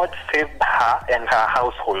 God saved her and her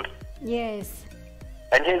household. Yes.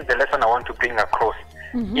 And here's the lesson I want to bring across.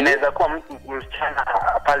 Inaweza kuwa msichana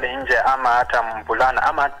pale nje ama hata mvulana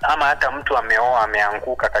ama hata mtu ameoa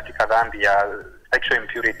ameanguka katika dhambi ya sexual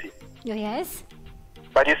impurity. Yes.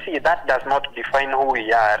 But you see, that does not define who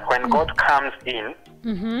we are. When God comes in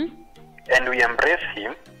and we embrace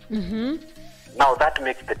him, now that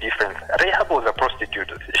makes the difference. Rahab was a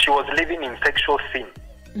prostitute. She was living in sexual sin,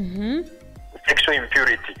 sexual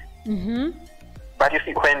impurity. But you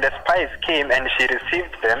see, when the spies came and she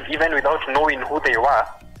received them, even without knowing who they were,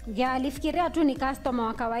 yeah, alifikiria tu ni customer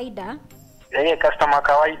wa kawaida. Customer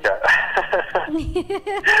kawaida.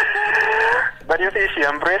 But you see, she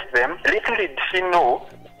embraced them. Little did she know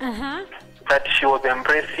that she was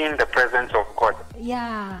embracing the presence of God.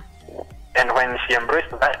 Yeah. And when she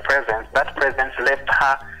embraced that presence left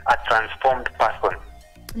her a transformed person.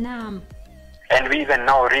 Naam. And we even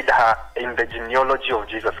now read her in the genealogy of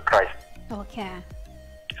Jesus Christ. Okay.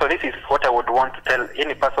 So this is what I would want to tell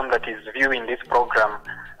any person that is viewing this program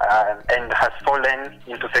and has fallen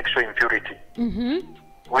into sexual impurity.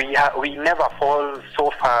 We never fall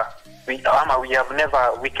so far. We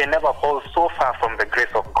can never fall so far from the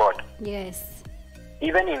grace of God. Yes.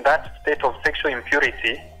 Even in that state of sexual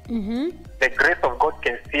impurity, the grace of God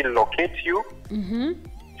can still locate you,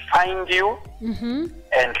 find you,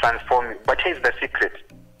 and transform you. But here's the secret.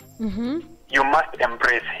 You must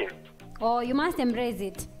embrace him. Oh, you must embrace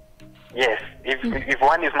it. Yes. If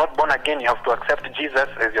one is not born again, you have to accept Jesus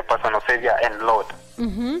as your personal Savior and Lord.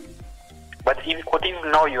 But if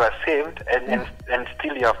now you are saved and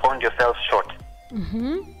still you have found yourself short.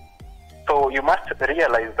 So you must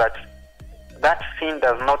realize that sin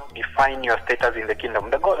does not define your status in the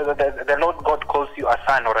kingdom. The Lord God calls you a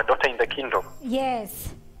son or a daughter in the kingdom.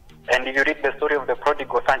 Yes. And if you read the story of the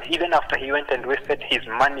prodigal son, even after he went and wasted his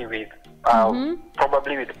money with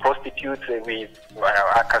probably with prostitutes, with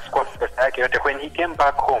when he came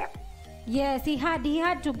back home. Yes, he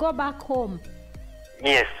had to go back home.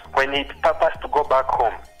 Yes, when he purposed to go back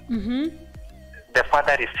home, the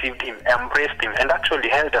father received him, embraced him, and actually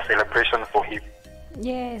held a celebration for him.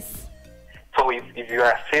 Yes. So if you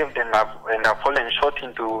are saved and have fallen short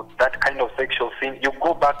into that kind of sexual sin, you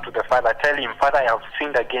go back to the father, tell him, Father, I have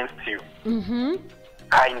sinned against you.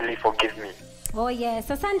 Kindly forgive me. Oh yes,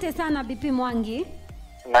 asante sana BP Mwangi.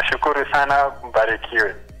 Nashukuru sana,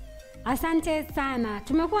 mbarikiwe. Asante sana.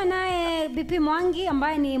 Tumekuwa naye BP Mwangi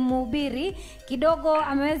ambaye ni mhubiri, kidogo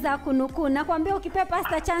ameweza kunukuu. Nakwambia ukipea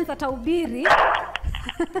pastor chance atahubiri.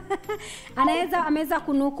 ameweza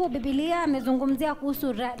kunukuu Biblia, amezungumzia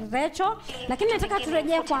kuhusu Rachel, lakini nataka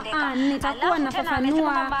turejee kwa nitakuwa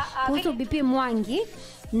nafafanua kuhusu BP Mwangi.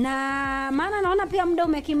 Na maana naona pia muda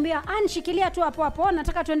umekimbia. Shikilia tu hapo hapo.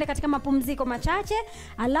 Nataka tuende katika mapumziko machache,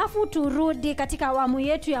 alafu turudi katika awamu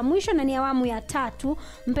yetu ya mwisho, na ni awamu ya 3.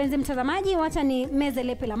 Mpenzi mtazamaji, wacha ni meze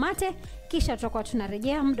lepe la mate, kisha tutakuwa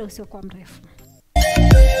tunarejea muda usiokuwa mrefu.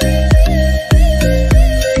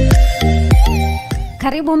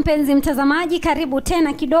 Karibu mpenzi mtazamaji, karibu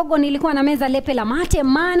tena. Kidogo nilikuwa na meza lepe la mate,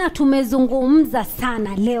 maana tumezungumza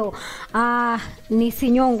sana leo.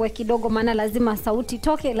 Nisinyongwe kidogo, maana lazima sauti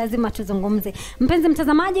toke, lazima tuzungumze. Mpenzi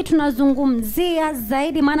mtazamaji, tunazungumzia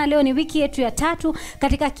zaidi, maana leo ni wiki yetu ya 3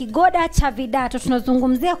 katika kigoda cha Vidato.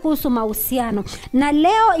 Tunazungumzia kuhusu mahusiano, na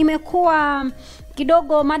leo imekuwa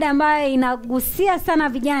kidogo mada ambayo inagusia sana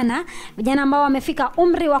vijana ambao wamefika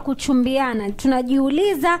umri wa kuchumbiana.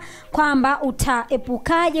 Tunajiuliza kwamba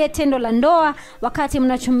utaepukaje tendo la ndoa wakati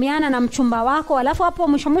mnachumbiana na mchumba wako, alafu hapo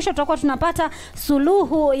mwisho tutakuwa tunapata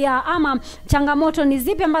suluhu ya ama changamoto ni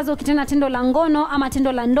zipi ambazo ukitenda tendo la ngono ama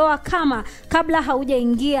tendo la ndoa kama kabla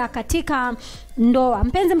haujaingia katika ndoa.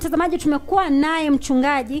 Mpenzi mtazamaji, tumekuwa naye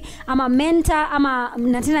mchungaji ama mentor ama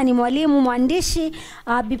na tena ni mwalimu mwandishi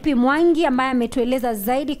BP Mwangi, ambaye ametueleza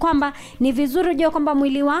zaidi kwamba ni vizuri ujue kwamba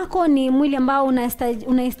mwili wako ni mwili ambao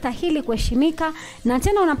unastahili kuheshimika, na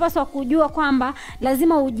tena unapaswa kujua kwamba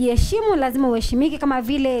lazima ujiheshimu, lazima uheshimike kama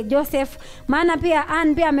vile Joseph. Maana pia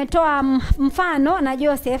pia ametoa mfano na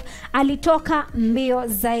Joseph alitoka mbio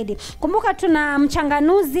zaidi. Kumbuka tuna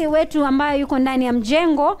mchanganuzi wetu ambaye yuko ndani ya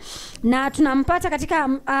mjengo, na tunampata katika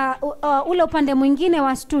ule upande mwingine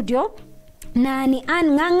wa studio, na ni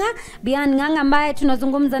Bian Nganga ambaye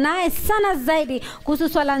tunazungumza naye sana zaidi kuhusu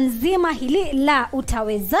swala nzima hili la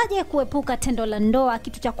utawezaje kuepuka tendo la ndoa.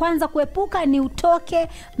 Kitu cha kwanza kuepuka ni utoke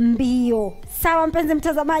mbio. Sawa mpenzi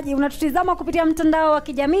mtazamaji, unatutizama kupitia mtandao wa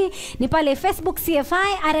kijamii, ni pale Facebook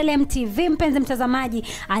CFI-RLM TV mpenzi mtazamaji.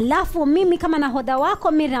 Alafu mimi kama nahodha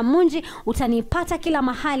wako Miriam Munji, utanipata kila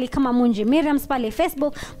mahali kama Munji Miriam pale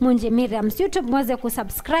Facebook, Munji Miriam YouTube. Mweze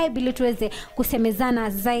kusubscribe ili tuweze kusemezana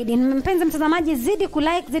zaidi. Mpenzi mtazamaji, zidi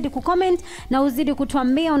kulike, zidi kucomment, na uzidi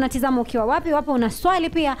kutuambia unatizama ukiwa wapi. Wapo una swali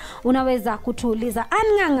pia unaweza kutuuliza.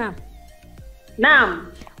 Nganga. Naam.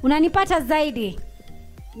 Unanipata zaidi?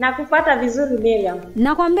 Nakupata vizuri Miriam.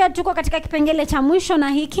 Nakwambia tuko katika kipengele cha mwisho, na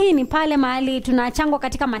hiki ni pale mahali tunachangwa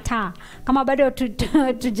katika mataa. Kama bado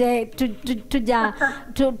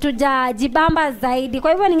tujajibamba zaidi.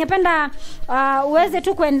 Kwa hivyo ningependa uweze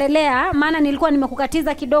tu kuendelea, maana nilikuwa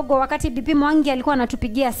nimekukatiza kidogo wakati BP Mwangi alikuwa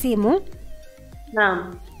anatupigia simu.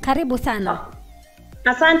 Naam. Karibu sana.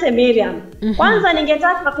 Asante Miriam. Kwanza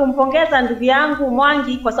ningetaka kumpongeza ndugu yangu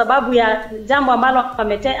Mwangi kwa sababu ya jambo ambalo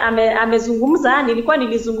amezungumza.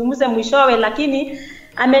 Nilizungumza mwishowe, lakini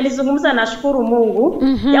amelizungumza, nashukuru Mungu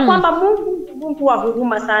ya kwamba Mungu wa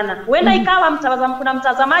huruma sana. Huenda ikawa kuna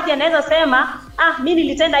mtazamaji anaweza sema mimi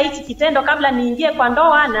nilitenda hichi kitendo kabla niingie kwa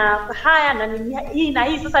ndoa, na haya na hii na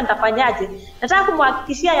hii, sasa nitafanyaje? Nataka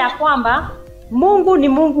kumhakikishia ya kwamba Mungu ni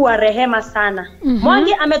Mungu wa rehema sana.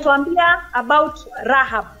 Mwangi ametuambia about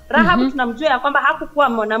Rahab. Tunamjua ya kwamba hakukuwa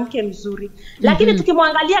mwanamke mzuri. Lakini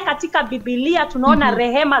tukimwangalia katika Biblia tunaona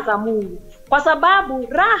rehema za Mungu. Kwa sababu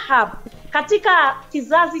Rahab katika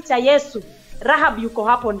kizazi cha Yesu, Rahab yuko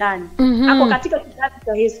hapo ndani. Ako katika kizazi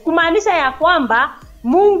cha Yesu. Kumaanisha ya kwamba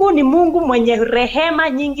Mungu ni Mungu mwenye rehema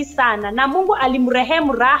nyingi sana. Na Mungu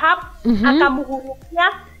alimrehemu Rahab,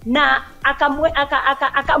 akamhurumia na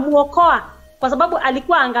akamuokoa, kwa sababu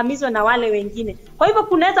alikuwa angamizwa na wale wengine. Kwa hivyo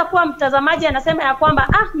kunaweza kuwa mtazamaji anasema ya kwamba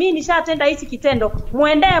mimi nishatenda hichi kitendo.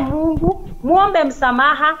 Muendee Mungu, muombe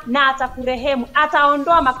msamaha na atakurehemu,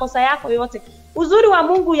 ataondoa makosa yako yote. Uzuri wa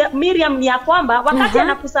Mungu ya Miriam ni ya kwamba wakati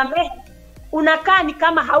anakusamehe unakaa ni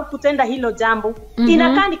kama haukutenda hilo jambo.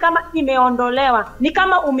 Inakaa ni kama imeondolewa. Ni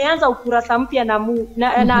kama umeanza ukurasa mpya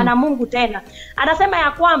na Mungu tena. Anasema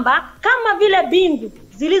ya kwamba kama vile mbingu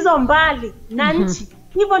zilizo mbali na nchi,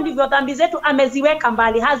 hivyo ndivyo dhambi zetu ameziweka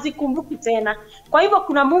mbali, hazikumbuki tena. Kwa hivyo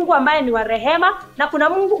kuna Mungu ambaye ni wa rehema, na kuna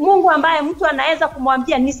Mungu ambaye mtu anaweza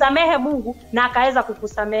kumwambia nisamehe Mungu na akaweza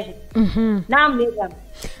kukusamehe. Naam Miriam.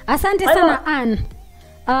 Asante sana Ann.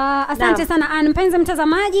 Asante sana Ann. Mpenzi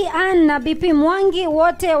mtazamaji, Ann na BP Mwangi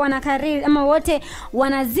wote wanakariri ama wote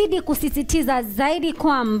wanazidi kusisitiza zaidi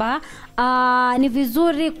kwamba ni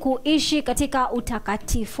vizuri kuishi katika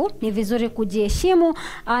utakatifu, ni vizuri kujiheshimu.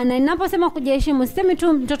 Na ninaposema kujiheshimu, sisemi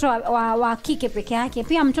tu mtoto wa kike peke yake,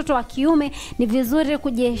 pia mtoto wa kiume ni vizuri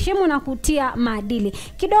kujiheshimu na kutia maadili.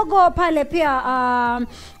 Kidogo pale pia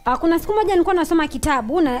kuna siku moja nilikuwa nasoma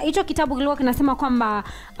kitabu, na hicho kitabu kilikuwa kinasema kwamba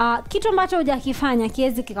kitu ambacho hujakifanya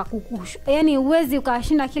kiwezi yani uwezi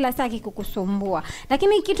ukashinda kila saa kikukusumbua,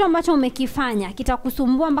 lakini kitu ambacho umekifanya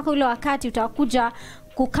kitakusumbua mpaka ule wakati utakuja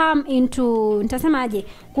come into, nitasemaje,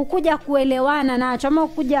 kukuja kuelewana nacho ama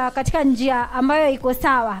kuja katika njia ambayo iko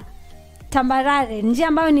sawa, tambarare, njia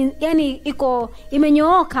ambayo ni yani iko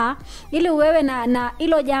imenyooka, ili wewe na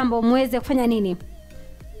hilo jambo muweze kufanya nini,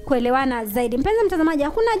 kuelewana zaidi. Mpenzi mtazamaji,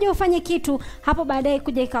 hakuna haja ufanye kitu hapo baadaye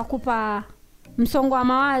kuja ikakupa msongo wa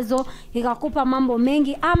mawazo, ikakupa mambo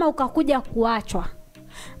mengi, ama ukakuja kuachwa.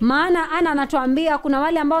 Maana anatuambia kuna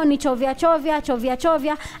wale ambao ni chovya,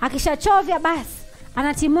 akishachovya basi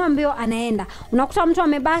anatimua mbio anaenda. Unakuta mtu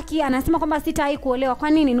amebaki anasema kwamba sitawahi kuolewa. Kwa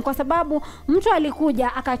nini? Ni kwa sababu mtu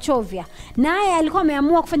alikuja akachovya, naye alikuwa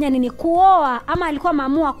ameamua kufanya nini, kuoa, ama alikuwa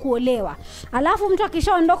ameamua kuolewa. Alafu mtu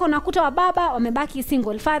akishaondoka unakuta wa baba wamebaki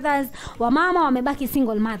single fathers, wa mama wamebaki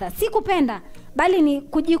single mothers. Si kupenda, bali ni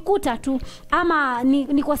kujikuta tu, ama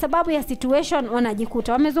ni kwa sababu ya situation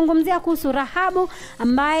wanajikuta. Wamezungumzia kuhusu Rahabu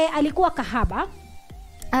ambaye alikuwa kahaba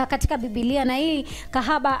katika Biblia, na hii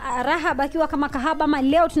kahaba, Rahab akiwa kama kahaba, ama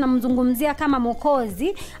leo tunamzungumzia kama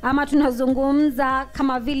Mwokozi, ama tunazungumza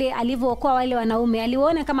kama vile alivyookoa wale wanaume.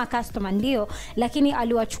 Aliwaona kama customer ndio, lakini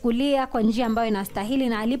aliwachukulia kwa njia ambayo inastahili,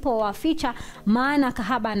 na alipowaficha, maana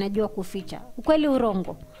kahaba anajua kuficha. Ukweli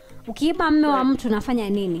urongo, ukiiba mume wa mtu unafanya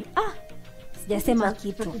nini? Sijasema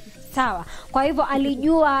kitu. Sawa. Kwa hivyo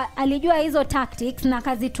alijua hizo tactics na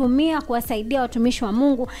akazitumia kuwasaidia watumishi wa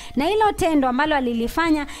Mungu, na hilo tendo ambalo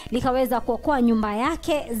alilifanya likaweza kuokoa nyumba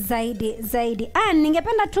yake zaidi.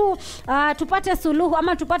 Ningependa tu tupate suluhu,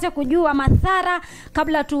 ama tupate kujua madhara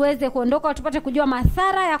kabla tuweze kuondoka, tupate kujua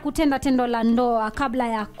madhara ya kutenda tendo la ndoa kabla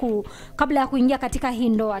ya kuingia katika hii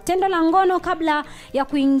ndoa. Tendo la ngono kabla ya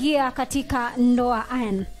kuingia katika ndoa.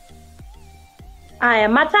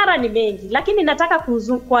 Madhara ni mengi, lakini nataka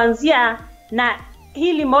kuanzia na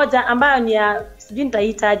hili moja ambayo ni ya sijui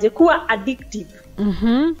nitaitaje, kuwa addictive.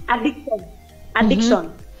 Addiction.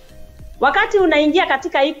 Wakati unaingia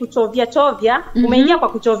katika hii kuchovya, umeingia kwa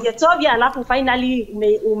kuchovya, alafu finally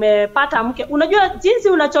umepata mke. Unajua jinsi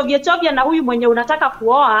unachovya na huyu mwenye unataka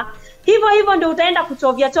kuoa, hivyo ndio utaenda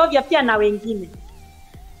kuchovya pia na wengine.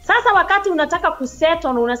 Sasa wakati unataka kusettle,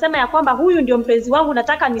 unasema ya kwamba huyu ndio mpenzi wangu,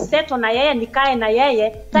 nataka ni settle na yeye, nikae na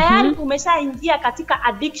yeye, tayari umeshaingia katika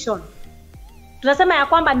addiction. Tunasema ya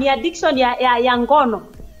kwamba ni addiction ya ngono.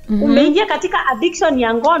 Umeingia katika addiction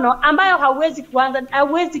ya ngono ambayo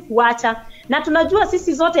hauwezi kuacha. Na tunajua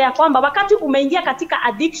sisi zote ya kwamba wakati umeingia katika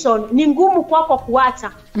addiction ni ngumu kwako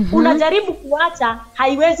kuacha. Unajaribu kuacha,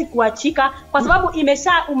 haiwezi kuachika kwa sababu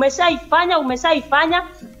umeshaifanya.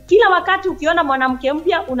 Kila wakati ukiona mwanamke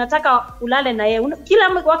mpya unataka ulale na yeye. Kila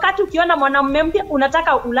wakati ukiona mwanamume mpya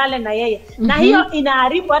unataka ulale na yeye. Na hiyo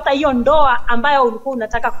inaharibu hata hiyo ndoa ambayo ulikuwa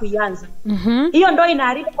unataka kuianza. Hiyo ndoa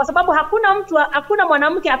inaharibu kwa sababu hakuna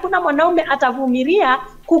mwanamke, hakuna mwanaume atavumilia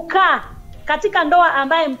kukaa katika ndoa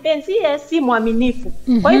ambaye mpenziye si mwaminifu.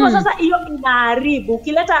 Kwa hivyo sasa hiyo inaharibu.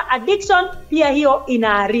 Ukileta addiction pia hiyo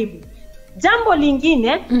inaharibu. Jambo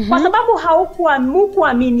lingine, kwa sababu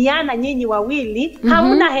haukuaminiana nyinyi wawili,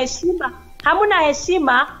 hamuna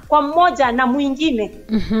heshima kwa mmoja na mwingine.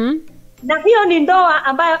 Na hiyo ni ndoa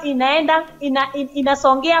ambayo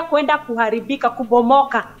inasongea kwenda kuharibika,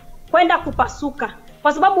 kubomoka, kwenda kupasuka.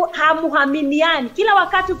 Kwa sababu hamuaminiani. Kila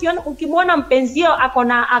wakati ukimwona mpenzio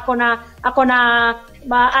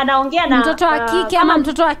anaongea na mtoto wa kike ama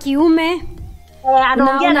mtoto wa kiume,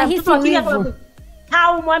 anaongea na mtoto wa kike,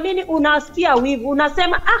 haumwamini, unasikia wivu,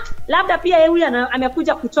 unasema labda pia yeye huyu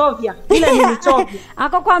amekuja kuchovya, ile ni chovya.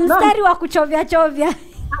 Ako kwa mstari wa kuchovya.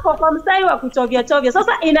 Ako kwa mstari wa kuchovya.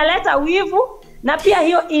 Sasa inaleta wivu, na pia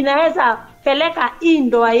hiyo inaweza peleka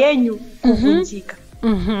ndoa yenu kuvunjika.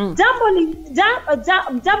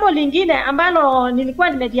 Jambo lingine ambalo nilikuwa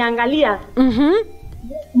nimeliangalia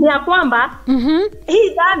ni ya kwamba hii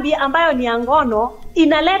dhambi ambayo ni ya ngono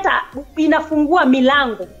inafungua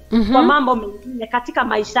milango kwa mambo mengine katika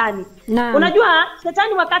maishani. Unajua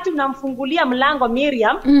shetani wakati unamfungulia mlango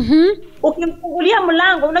Miriam, ukimfungulia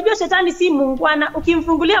mlango, unajua shetani si muungwana.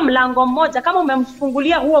 Ukimfungulia mlango mmoja, kama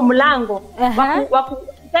umemfungulia huo mlango wa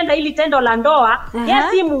kutenda hili tendo la ndoa, yeye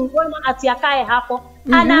si muungwana atiakae hapo.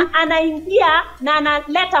 Anaingia na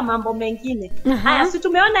analeta mambo mengine. Haya, si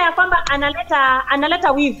tumeona ya kwamba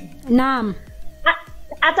analeta wivu. Naam.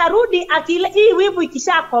 Atarudi hii wivu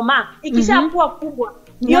ikishakoma, ikishakuwa kubwa.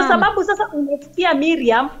 Ndio sababu sasa unasikia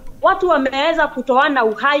Miriam, watu wameweza kutoana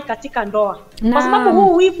uhai katika ndoa. Kwa sababu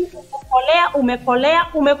huu wivu umekolea,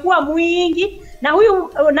 umekuwa mwingi,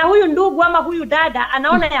 na huyu ndugu ama huyu dada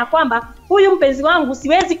anaona ya kwamba huyu mpenzi wangu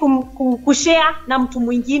siwezi kushare na mtu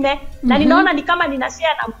mwingine, na ninaona ni kama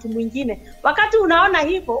ninashare na mtu mwingine. Wakati unaona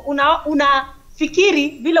hivyo, fikiri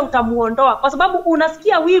vile utamuondoa, kwa sababu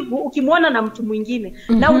unasikia wivu ukimwona na mtu mwingine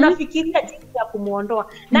na unafikiria jinsi ya kumuondoa.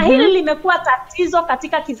 Na hili limekuwa tatizo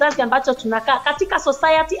katika kizazi ambacho tunakaa, katika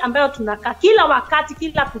society ambayo tunakaa kila wakati,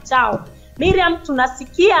 kila kuchao. Miriam,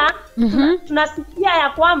 tunasikia tunasikia ya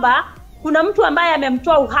kwamba kuna mtu ambaye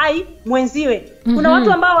amemtoa uhai mwenziwe. Kuna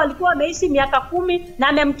watu ambao walikuwa wameishi miaka 10 na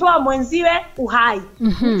amemtoa mwenziwe uhai.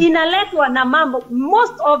 Inaletwa na mambo,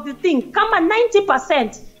 most of the thing, kama 90%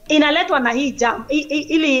 inaletwa na hii jambo,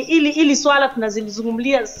 ili swala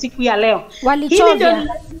tunazungumzia siku ya leo. Walichovya.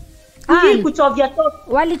 Hii kuchovya toto.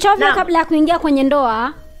 Walichovya kabla ya kuingia kwenye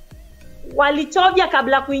ndoa. Walichovya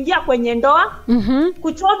kabla kuingia kwenye ndoa.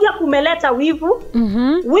 Kuchovya kumeleta wivu.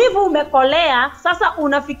 Wivu umekolea, sasa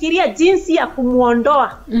unafikiria jinsi ya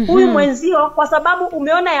kumuondoa huyu mwenzio, kwa sababu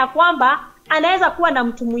umeona ya kwamba anaweza kuwa na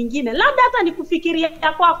mtu mwingine, labda hata ni kufikiria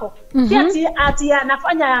ya kwako, si ati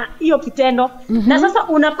anafanya hiyo kitendo. Na sasa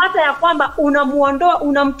unapata ya kwamba unamuondoa,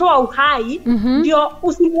 unamtoa uhai, ndio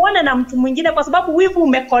usimuone na mtu mwingine, kwa sababu wivu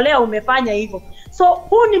umekolea, umefanya hivyo. So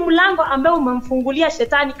huu ni mlango ambao umemfungulia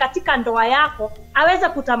shetani katika ndoa yako aweze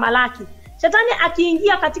kutamalaki. Shetani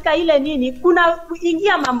akiingia katika ile nini, kuna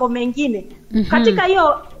kuingia mambo mengine. Katika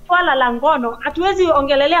hiyo swala la ngono, hatuwezi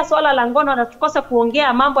ongelelea swala la ngono na tukose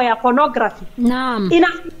kuongea mambo ya pornography. Naam. Ina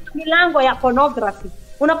milango ya pornography.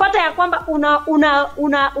 Unapata ya kwamba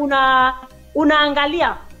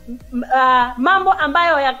unaangalia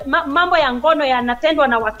mambo ya ngono yanatendwa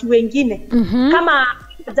na watu wengine. Kama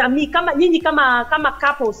jamii, kama nyinyi kama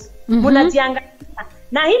couples mnajiangalia.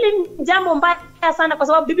 Na hili ni jambo mbaya sana, kwa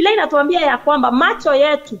sababu Biblia inatuambia ya kwamba macho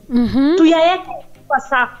yetu tuyaweke kwa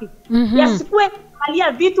safi. Yasikuwe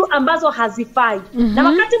kuangalia vitu ambazo hazifai. Na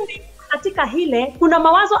wakati katika hile kuna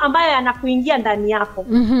mawazo ambayo yanakuingia ndani yako.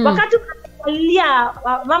 Wakati unaangalia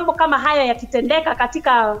mambo kama haya yakitendeka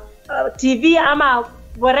katika TV ama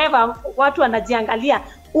wherever watu wanajiangalia,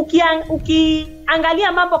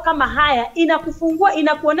 ukiangalia mambo kama haya, inakufungua,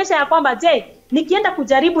 inakuonesha ya kwamba nikienda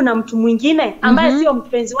kujaribu na mtu mwingine ambaye sio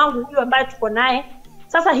mpenzi wangu huyo ambaye tuko naye,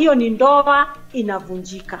 sasa hiyo ni ndoa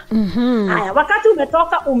inavunjika. Haya, wakati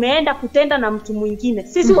umetoka umeenda kutenda na mtu mwingine,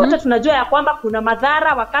 sisi wote tunajua ya kwamba kuna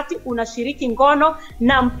madhara wakati unashiriki ngono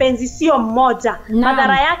na mpenzi sio mmoja.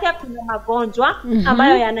 Madhara yake, kuna magonjwa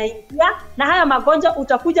ambayo yanaingia, na haya magonjwa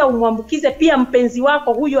utakuja umwambukize pia mpenzi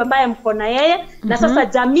wako huyu ambaye mko na yeye, na sasa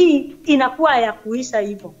jamii inakuwa ya kuisha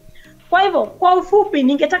hivyo. Kwa hivyo, kwa ufupi,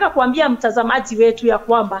 ningetaka kuambia mtazamaji wetu ya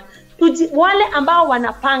kwamba wale ambao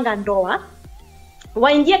wanapanga ndoa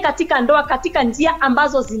waingie katika ndoa katika njia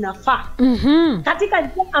ambazo zinafaa. Katika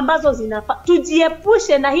njia ambazo zinafaa.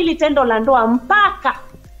 Tujiepushe na hili tendo la ndoa mpaka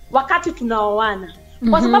wakati tunaoana.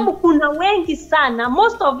 Kwa sababu kuna wengi sana,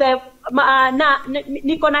 most of the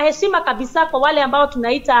niko na heshima kabisa kwa wale ambao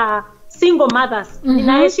tunaita single mothers.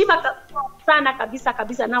 Nina heshima sana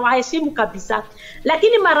kabisa na waheshimu kabisa.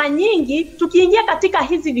 Lakini mara nyingi tukiingia katika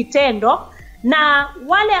hizi vitendo, na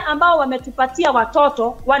wale ambao wametupatia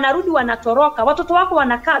watoto wanarudi wanatoroka, watoto wako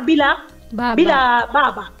wanakaa bila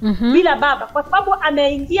baba. Bila baba, kwa sababu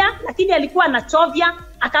ameingia lakini alikuwa anachovya,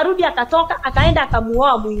 akarudi akatoka, akaenda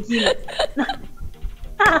akamuoa mwingine.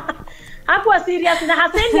 Hakuwa serious na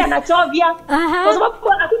hasendi anachovya. Kwa sababu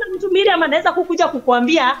hakuna mtu Miriam anaweza kukuja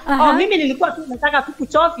kukuambia mimi nilikuwa tu nataka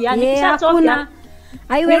kukuchovya, nikishachovya.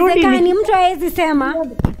 Haiwezekani, mtu hawezi sema.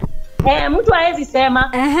 Mtu hawezi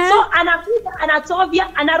sema. So anakuja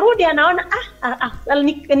anachovya, anarudi anaona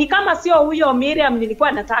ni kama sio huyo Miriam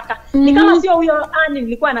nilikuwa nataka. Ni kama sio huyo Anne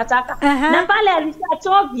nilikuwa nataka. Na pale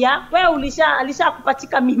alishachovya, wewe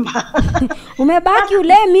alishakupatika mimba. Umebaki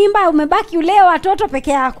ule mimba, umebaki ule watoto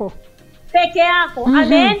peke yako.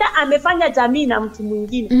 Ameenda amefanya jamii na mtu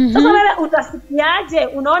mwingine. Sasa wewe utasikiaje?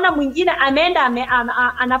 Unaona mwingine ameenda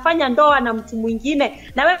anafanya ndoa na mtu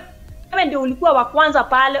mwingine, na wewe ndio ulikuwa wa kwanza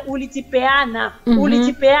pale, ulijipeana.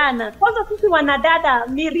 Kwanza sisi wanadada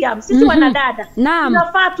Miriam, sisi wanadada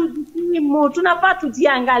tunafaa tujihimu, tunafaa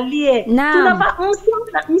tujiangalie.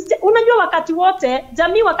 Unajua wakati wote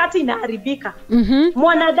jamii wakati inaharibika,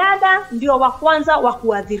 mwanadada ndio wa kwanza wa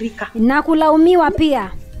kuadhirika na kulaumiwa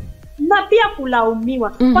pia.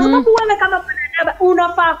 Kwa sababu wewe kama mwanadada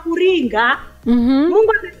unafaa kuringa.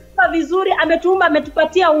 Mungu ametupa vizuri,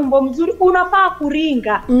 ametupatia umbo mzuri, unafaa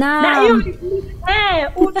kuringa. Na hiyo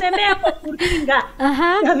utembea kwa kuringa.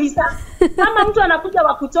 Kabisa. Kama mtu anakuja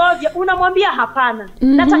wa kuchovya, unamwambia hapana.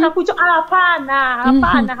 Nataka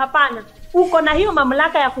hapana. Uko na hiyo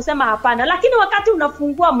mamlaka ya kusema hapana. Lakini wakati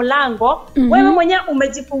unafungua mlango, wewe mwenyewe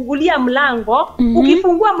umejifungulia mlango.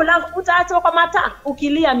 Ukifungua mlango utaacha kwa mata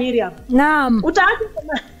ukilia Miriam. Naam. Utaacha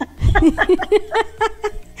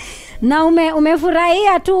na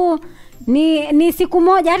umefurahia tu ni siku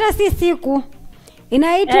moja, hata si siku.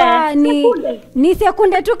 Inaitwa ni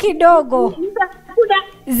sekunde tu kidogo.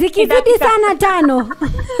 Zikizidi sana 5.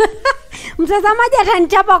 Mtazamaji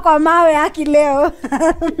atanichapa kwa mawe haki leo.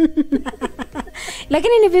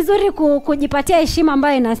 Lakini ni vizuri kujipatia heshima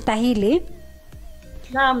ambayo inastahili.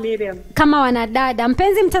 Na Miriam. Kama wanadada,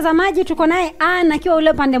 mpenzi mtazamaji, tuko naye Ann akiwa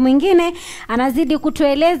ule pande mwingine, anazidi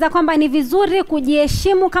kutueleza kwamba ni vizuri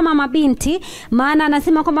kujiheshimu kama mabinti, maana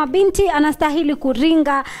anasema kwamba binti anastahili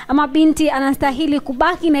kuringa ama binti anastahili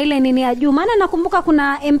kubaki na ile nini ya juu. Maana nakumbuka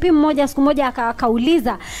kuna MP mmoja siku moja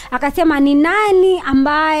akauliza, akasema ni nani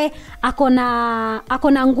ambaye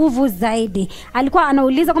akona nguvu zaidi. Alikuwa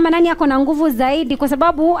anauliza kwamba nani akona nguvu zaidi, kwa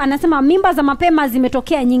sababu anasema mimba za mapema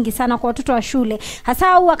zimetokea nyingi sana kwa watoto wa shule, hasa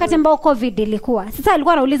wakati ambao COVID ilikuwa. Sasa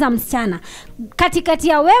alikuwa anauliza msichana, katikati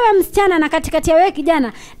ya wewe msichana na katikati ya wewe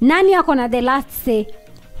kijana, nani akona the last say?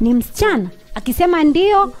 Ni msichana. Akisema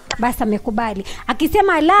ndio, basi amekubali.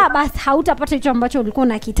 Akisema la, basi hautapata hicho ambacho ulikuwa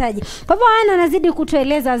unakihitaji. Kwa hivyo Ana anazidi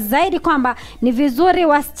kutueleza zaidi kwamba ni vizuri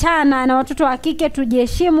wasichana na watoto wa kike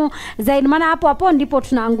tujiheshimu zaidi, maana hapo ndipo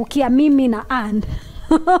tunaangukia mimi na Ann.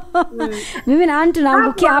 Mimi na Ann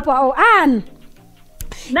tunaangukia hapo. Au Ann,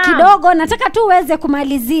 kidogo nataka tu uweze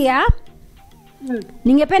kumalizia.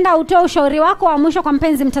 Ningependa utoe ushauri wako wa mwisho kwa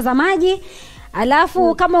mpenzi mtazamaji.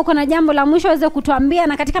 Alafu kama uko na jambo la mwisho uweze kutuambia,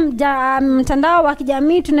 na katika mtandao wa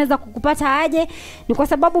kijamii tunaweza kukupata aje? Ni kwa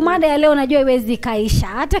sababu mada ya leo najua iwezi kaisha,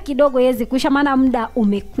 hata kidogo iwezi kuisha, maana muda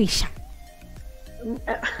umekwisha.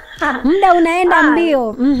 Muda unaenda mbio.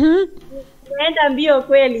 Unaenda mbio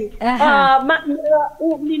kweli.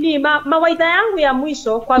 Mawaidha yangu ya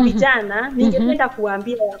mwisho kwa vijana, ningependa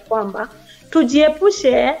kuambia ya kwamba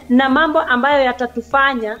tujiepushe na mambo ambayo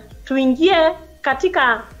yatatufanya tuingie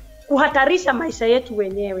katika kuhatarisha maisha yetu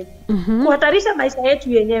wenyewe. Kuhatarisha maisha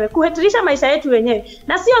yetu wenyewe.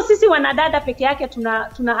 Na sio sisi wanadada peke yake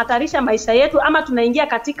tunahatarisha maisha yetu ama tunaingia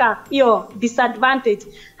katika hiyo disadvantage.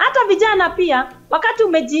 Hata vijana pia, wakati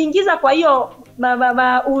umejiingiza kwa hiyo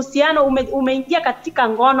uhusiano, umeingia katika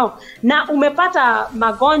ngono na umepata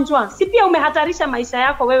magonjwa, si pia umehatarisha maisha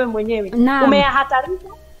yako wewe mwenyewe? Umehatarisha,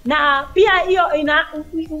 na pia hiyo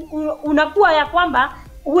unakuwa ya kwamba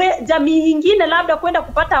jamii nyingine labda kwenda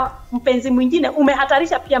kupata mpenzi mwingine,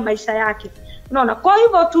 umehatarisha pia maisha yake. Unaona? Kwa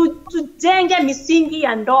hivyo tujenge misingi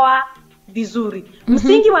ya ndoa vizuri.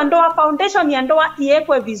 Msingi wa ndoa, foundation ya ndoa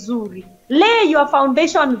iwekwe vizuri. Lay your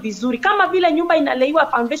foundation vizuri. Kama vile nyumba inaleiwa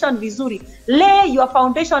foundation vizuri, lay your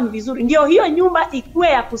foundation vizuri. Ndio hiyo nyumba ikue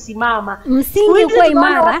ya kusimama. Msingi uwe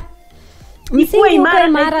imara. Msingi uwe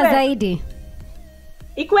imara zaidi.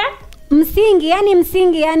 Ikue?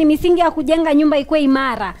 Misingi ya kujenga nyumba ikuwe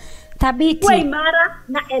imara, thabiti. Ikuwe imara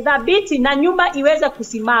na thabiti na nyumba iweze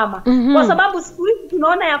kusimama. Kwa sababu siku hizi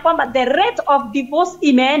tunaona ya kwamba the rate of divorce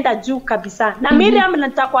imeenda juu kabisa. Na Miriam,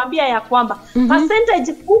 nitakwambia ya kwamba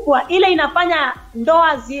percentage kubwa ile inafanya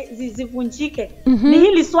ndoa zivunjike ni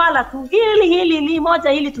hili swala tu. Hili moja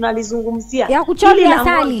hili tunalizungumzia. Ya kuchovya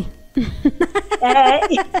asali.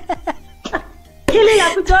 Hili la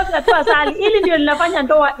kuchovya tu asali, hili ndio linafanya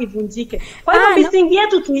ndoa ivunjike. Kwa hivyo misingi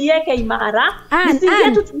yetu tuiweke imara, misingi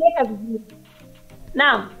yetu tuiweke vizuri.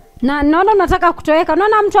 Naam. Na naona nataka kutoweka.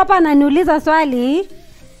 Naona mtu hapa ananiuliza swali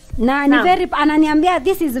na ni ananiambia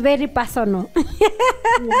this is very personal.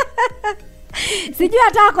 Sijui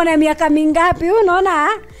hata ako na miaka mingapi. Unaona?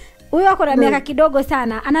 Huyo ako na miaka kidogo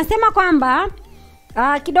sana. Anasema kwamba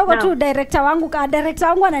kidogo tu director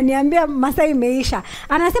wangu ananiambia masaa imeisha.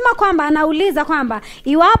 Anasema kwamba anauliza kwamba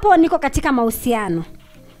iwapo niko katika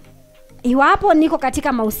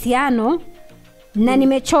mahusiano na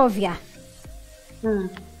nimechovya,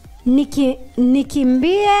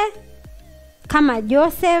 nikimbie kama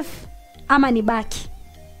Joseph ama nibaki?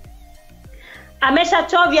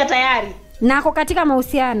 Ameshachovya tayari. Nako katika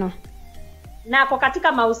mahusiano.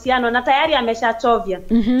 Na tayari ameshachovya.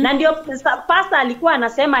 Na ndio pasta alikuwa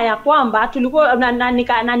anasema ya kwamba tulikuwa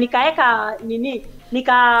nikaeka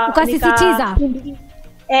ukasisitiza.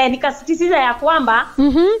 Nikasisitiza ya kwamba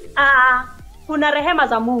kuna rehema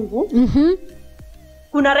za Mungu.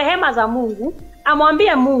 Kuna rehema za Mungu.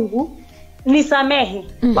 Amwambie Mungu nisamehe.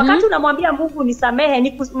 Wakati unamwambia Mungu nisamehe,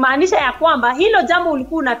 ni kumaanisha ya kwamba hilo jambo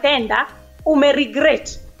ulikuwa unatenda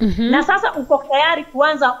umeregret. Na sasa uko tayari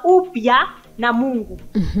kuanza upya na Mungu.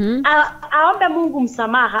 Aombe Mungu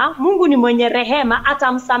msamaha. Mungu ni mwenye rehema,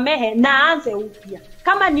 atamsamehe na aanze upya.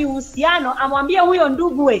 Kama ni uhusiano, amwambie huyo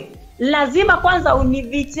ndugu, lazima kwanza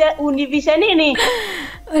univishe nini?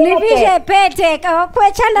 Univishe pete,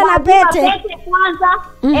 kwa chanda na pete. kwanza.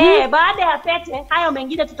 Baada ya pete hayo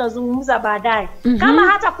mengine tutazungumza baadaye. Kama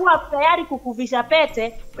hata kuwa tayari kukuvisha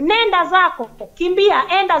pete, nenda zako, kimbia,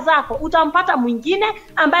 enda zako, utampata mwingine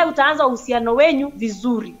ambaye utaanza uhusiano wenyu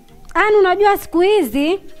vizuri. Unajua siku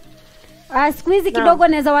hizi kidogo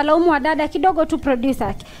naweza walaumu wa dada kidogo tu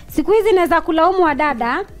producer. Siku hizi naweza kulaumu wa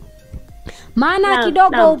dada maana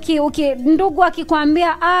kidogo ndugu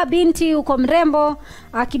akikwambia binti uko mrembo,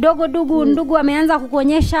 kidogo ndugu ameanza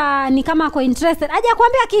kukuonyesha ni kama ako interested,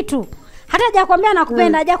 hajakwambia kitu, hata hajakwambia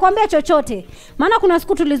nakupenda, hajakwambia chochote. Maana kuna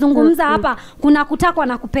siku tulizungumza hapa, kuna kutakwa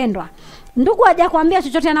na kupendwa. Ndugu hajakwambia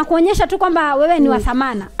chochote, anakuonyesha tu kwamba wewe ni wa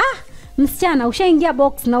thamana. Msichana ushaingia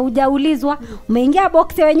box na hujaulizwa, umeingia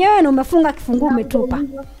box wenyewe na umefunga kifunguo umetupa.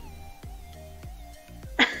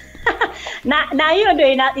 na hiyo ndio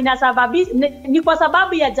inasababisha ni kwa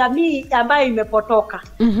sababu ya jamii ambayo imepotoka.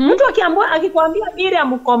 Mtu akikwambia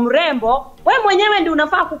Miriam uko mrembo, wewe mwenyewe ndio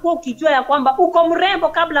unafaa kukua ukijua ya kwamba uko mrembo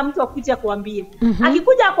kabla mtu akuje kuambie.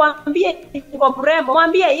 Akikuja akwambie uko mrembo,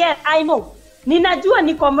 mwambie yes I know, ninajua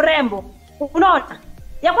niko mrembo. Unaona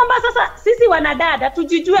ya kwamba sasa sisi wanadada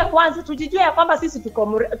tujijue kwanza, tujijue ya kwamba sisi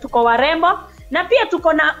tuko warembo, na pia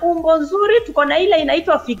tuko na umbo nzuri, tuko na ile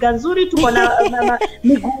inaitwa figa nzuri, tuko na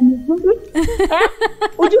miguu mizuri.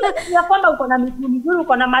 Ujue ya kwamba uko na miguu mizuri,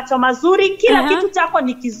 uko na macho mazuri, kila kitu chako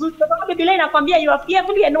ni kizuri. Kwa sababu Biblia inakwambia you are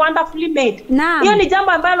fearfully and wonderfully made. Hiyo ni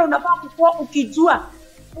jambo ambalo unafaa kukua ukijua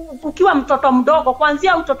ukiwa mtoto mdogo,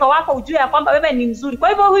 kuanzia utoto wako ujue ya kwamba wewe ni mzuri. Kwa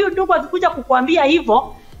hivyo huyu ndugu akikuja kukuambia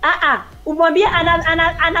hivyo, umwambie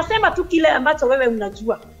anasema tu kile ambacho wewe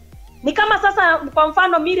unajua. Ni kama sasa kwa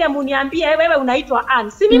mfano Miriam uniambie wewe unaitwa Ann.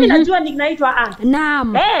 Si mimi najua ninaitwa Ann.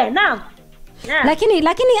 Naam. Naam. Yeah. Lakini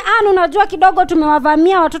Ann, unajua kidogo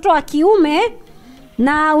tumewavamia watoto wa kiume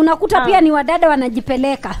na unakuta pia ni wadada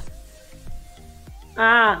wanajipeleka.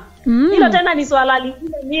 Hilo tena ni swala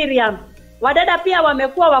lingine Miriam. Wadada pia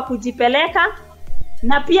wamekuwa wa kujipeleka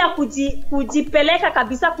na pia kujipeleka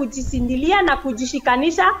kabisa, kujisindilia na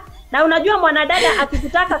kujishikanisha. Na unajua mwanadada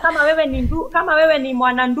akikutaka kama wewe ni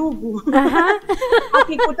mwanandugu,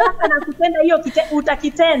 akikutaka na kutenda hiyo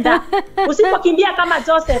utakitenda. Usipokimbia kama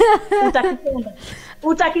Joseph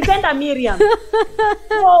utakitenda Miriam.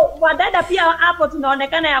 So wadada pia hapo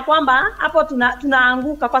tunaonekana ya kwamba hapo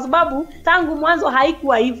tunaanguka, kwa sababu tangu mwanzo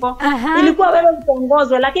haikuwa hivyo. Ilikuwa wewe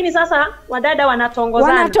utongozwe, lakini sasa wadada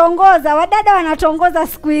wanatongoza. Wadada wanatongoza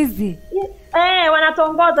siku hizi.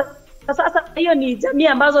 Wanatongoza. Sasa hiyo ni jamii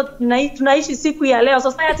ambazo tunaishi siku ya leo,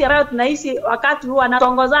 society ambayo tunaishi wakati huu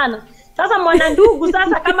wanatongozana. Sasa mwanandugu,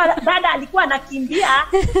 sasa kama dada alikuwa anakimbia,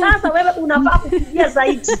 sasa wewe unafaa kukimbia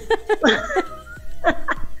zaidi.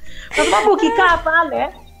 Kwa sababu ukikaa pale,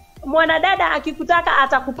 mwanadada akikutaka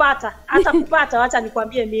atakupata. Wacha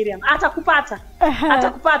nikwambie Miriam, atakupata.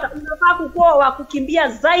 Unafaa kukua wa kukimbia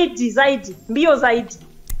zaidi, mbio zaidi.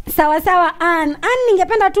 Sawa Ann,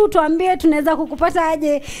 ningependa tu tuambie tunaweza kukupata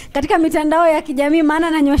aje katika mitandao ya kijamii, maana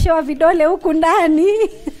nanyoshewa vidole huku ndani.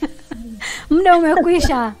 Muda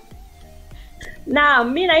umekwisha.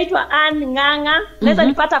 Mimi naitwa Ann Ng'ang'a. Naweza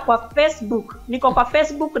nipata kwa Facebook. Niko kwa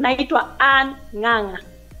Facebook naitwa Ann Ng'ang'a.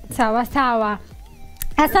 Sawa.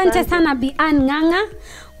 Asante sana Bi Ann Ng'ang'a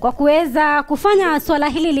kwa kuweza kufanya swala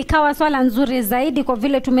hili likawa swala nzuri zaidi, kwa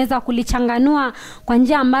vile tumeweza kulichanganua kwa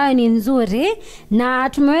njia ambayo ni nzuri na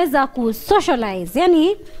tumeweza kusocialize,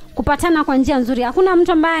 yani kupatana kwa njia nzuri. Hakuna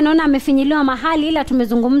mtu ambaye anaona amefinyiliwa mahali, ila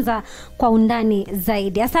tumezungumza kwa undani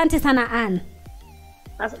zaidi. Asante sana Ann.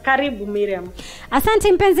 Karibu Miriam.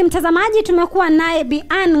 Asante mpenzi mtazamaji, tumekuwa naye Bi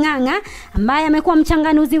Ann Ng'ang'a ambaye amekuwa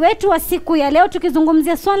mchanganuzi wetu wa siku ya leo,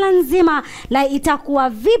 tukizungumzia swala nzima la itakuwa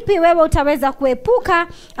vipi wewe utaweza kuepuka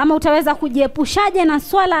ama utaweza kujiepushaje na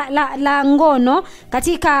swala la ngono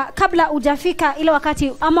kabla hujafika ile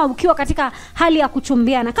wakati, ama ukiwa katika hali ya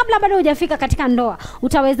kuchumbiana, kabla bado hujafika katika ndoa,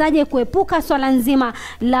 utawezaje kuepuka swala nzima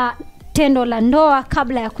la tendo la ndoa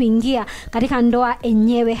kabla ya kuingia katika ndoa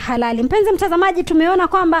enyewe halali. Mpenzi mtazamaji, tumeona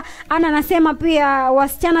kwamba anasema pia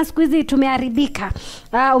wasichana siku hizi tumeharibika.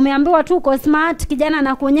 Umeambiwa tu uko smart, kijana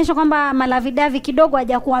na kuonyesha kwamba malavidavi kidogo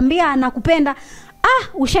hajakuambia anakupenda,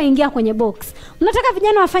 ushaingia kwenye box. Unataka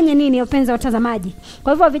vijana wafanye nini wapenzi watazamaji?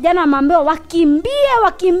 Kwa hivyo vijana wameambiwa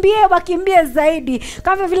wakimbie zaidi.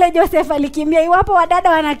 Kama vile Joseph alikimbia, iwapo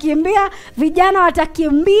wadada wanakimbia, vijana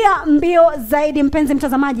watakimbia mbio zaidi. Mpenzi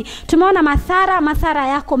mtazamaji, tumeona madhara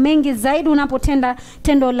yako mengi zaidi unapotenda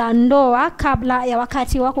tendo la ndoa kabla ya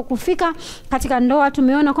wakati wako kufika katika ndoa.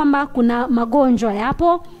 Tumeona kwamba kuna magonjwa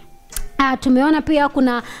yapo, tumeona pia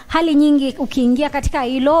kuna hali nyingi ukiingia katika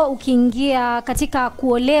hilo, ukiingia katika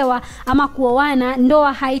kuolewa ama kuoana,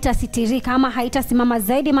 ndoa haitasitirika ama haitasimama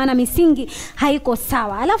zaidi, maana misingi haiko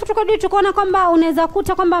sawa. Alafu tukaona kwamba unaweza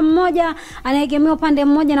kuta kwamba mmoja anaegemea upande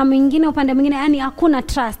mmoja na mwingine upande mwingine, yani hakuna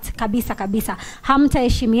trust kabisa.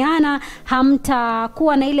 Hamtaheshimiana,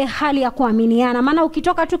 hamtakuwa na ile hali ya kuaminiana. Maana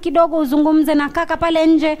ukitoka tu kidogo uzungumze na kaka pale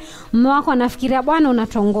nje, mume wako anafikiria bwana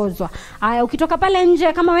unatongozwa. Haya, ukitoka pale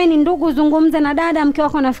nje kama wewe ni ndugu, zungumze na dada, mke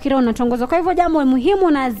wako anafikiria unatongozwa. Kwa hivyo jambo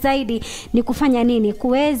muhimu na zaidi ni kufanya nini?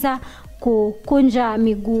 Kuweza kukunja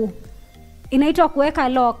miguu. Inaitwa kuweka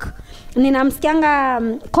lock. Ninamsikianga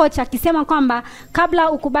coach akisema kwamba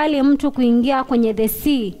kabla ukubali mtu kuingia kwenye the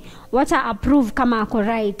sea, wacha approve kama ako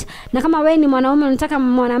right. Na kama wewe ni mwanaume unataka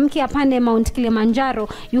mwanamke apande Mount Kilimanjaro,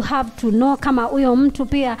 you have to know kama huyo mtu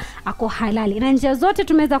pia ako halali. Na njia zote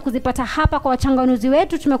tumeweza kuzipata hapa kwa wachanganuzi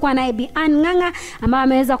wetu. Tumekuwa naye Bi Ann Ng'ang'a ambaye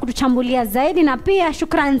ameweza kutuchambulia zaidi, na pia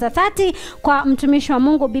shukrani za dhati kwa mtumishi wa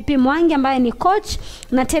Mungu BP Mwangi ambaye ni coach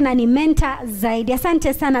na tena ni mentor zaidi.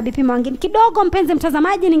 Asante sana BP Mwangi. Kidogo mpenzi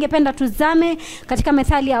mtazamaji, ningependa tuzame katika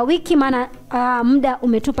methali ya wiki, maana muda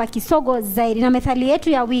umetupa kisogo zaidi. Na methali yetu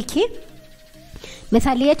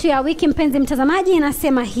ya wiki mpenzi mtazamaji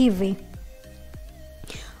inasema hivi: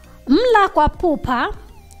 mla kwa pupa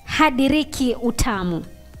hadiriki utamu.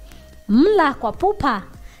 Mla kwa pupa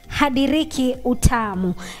hadiriki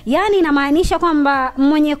utamu. Yani inamaanisha kwamba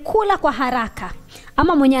mwenye kula kwa haraka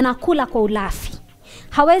ama mwenye anakula kwa ulafi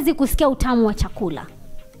hawezi kusikia utamu wa chakula.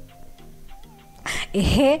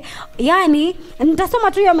 Yani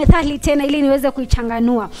nitasoma tu hiyo methali tena ili niweze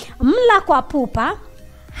kuichanganua. Mla kwa pupa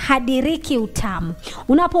hadiriki utamu.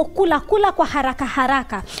 Unapokula kwa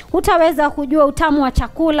haraka hutaweza kujua utamu wa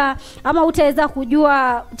chakula ama hutaweza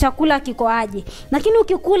kujua chakula kiko aje. Lakini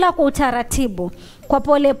ukikula kwa utaratibu, kwa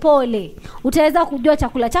polepole, utaweza kujua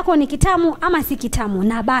chakula chako ni kitamu ama si kitamu.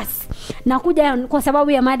 Na basi nakuja kwa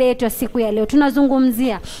sababu ya mada yetu ya siku ya leo.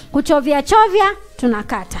 Tunazungumzia kuchovya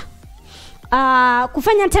tunakata.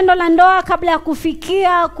 Kufanya tendo la ndoa kabla ya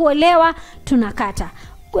kufikia kuolewa tunakata.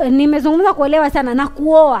 Nimezungumza kuolewa sana, na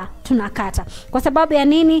kuoa tunakata. Kwa sababu ya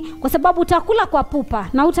nini? Kwa sababu utakula kwa pupa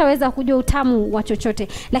na utaweza kujua utamu wa chochote.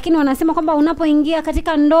 Lakini wanasema kwamba unapoingia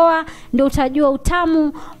katika ndoa ndio utajua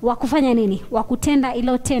utamu wa kufanya nini? Wa kutenda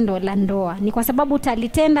ilo tendo la ndoa. Ni kwa sababu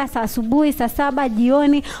utalitenda saa asubuhi, saa 7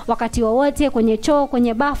 jioni, wakati wowote, kwenye choo,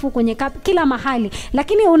 kwenye bafu, kwenye kila mahali.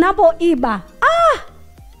 Lakini unapoiba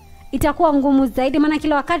itakuwa ngumu zaidi, maana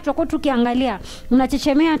kila wakati tutakuwa tukiangalia,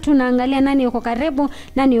 unachechemea tu naangalia nani yuko karibu,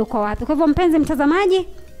 nani yuko wapi. Kwa hivyo mpenzi mtazamaji,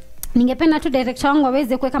 ningependa tu director wangu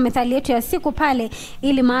aweze kuweka methali yetu ya siku pale,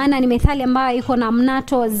 ili maana ni methali ambayo iko na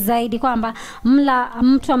mnato zaidi kwamba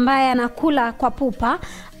mtu ambaye anakula kwa pupa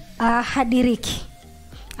hadiriki.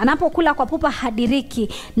 Anapokula kwa pupa hadiriki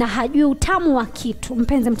na hajui utamu wa kitu.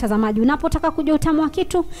 Mpenzi mtazamaji, unapotaka kujua utamu wa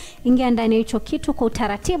kitu, ingia ndani ya hicho kitu kwa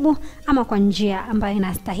utaratibu ama kwa njia ambayo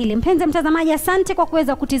inastahili. Mpenzi mtazamaji, asante kwa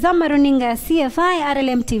kuweza kutizama runinga ya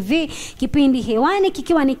CFI-RLM TV, kipindi hewani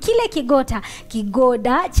kikiwa ni kile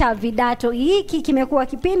kigoda cha Vidato. Hiki kimekuwa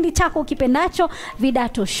kipindi chako kipendacho,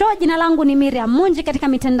 Vidato Show. Jina langu ni Miriam Munji katika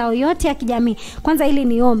mitandao yote ya kijamii. Kwanza ili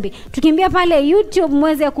niombe, tukimbia pale YouTube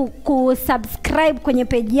muweze kusubscribe kwenye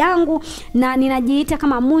page yangu, na ninajiita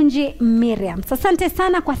kama Munji Miriam. Asante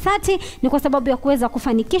sana kwa dhati, ni kwa sababu ya kuweza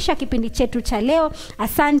kufanikisha kipindi chetu cha leo.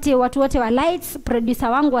 Asante watu wote wa lights, producer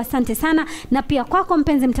wangu asante sana, na pia kwako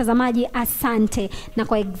mpenzi mtazamaji asante, na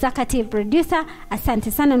kwa executive producer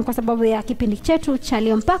asante sana, ni kwa sababu ya kipindi chetu cha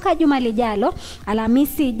leo. Mpaka juma lijalo,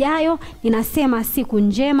 Alhamisi ijayo, ninasema siku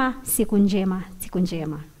njema.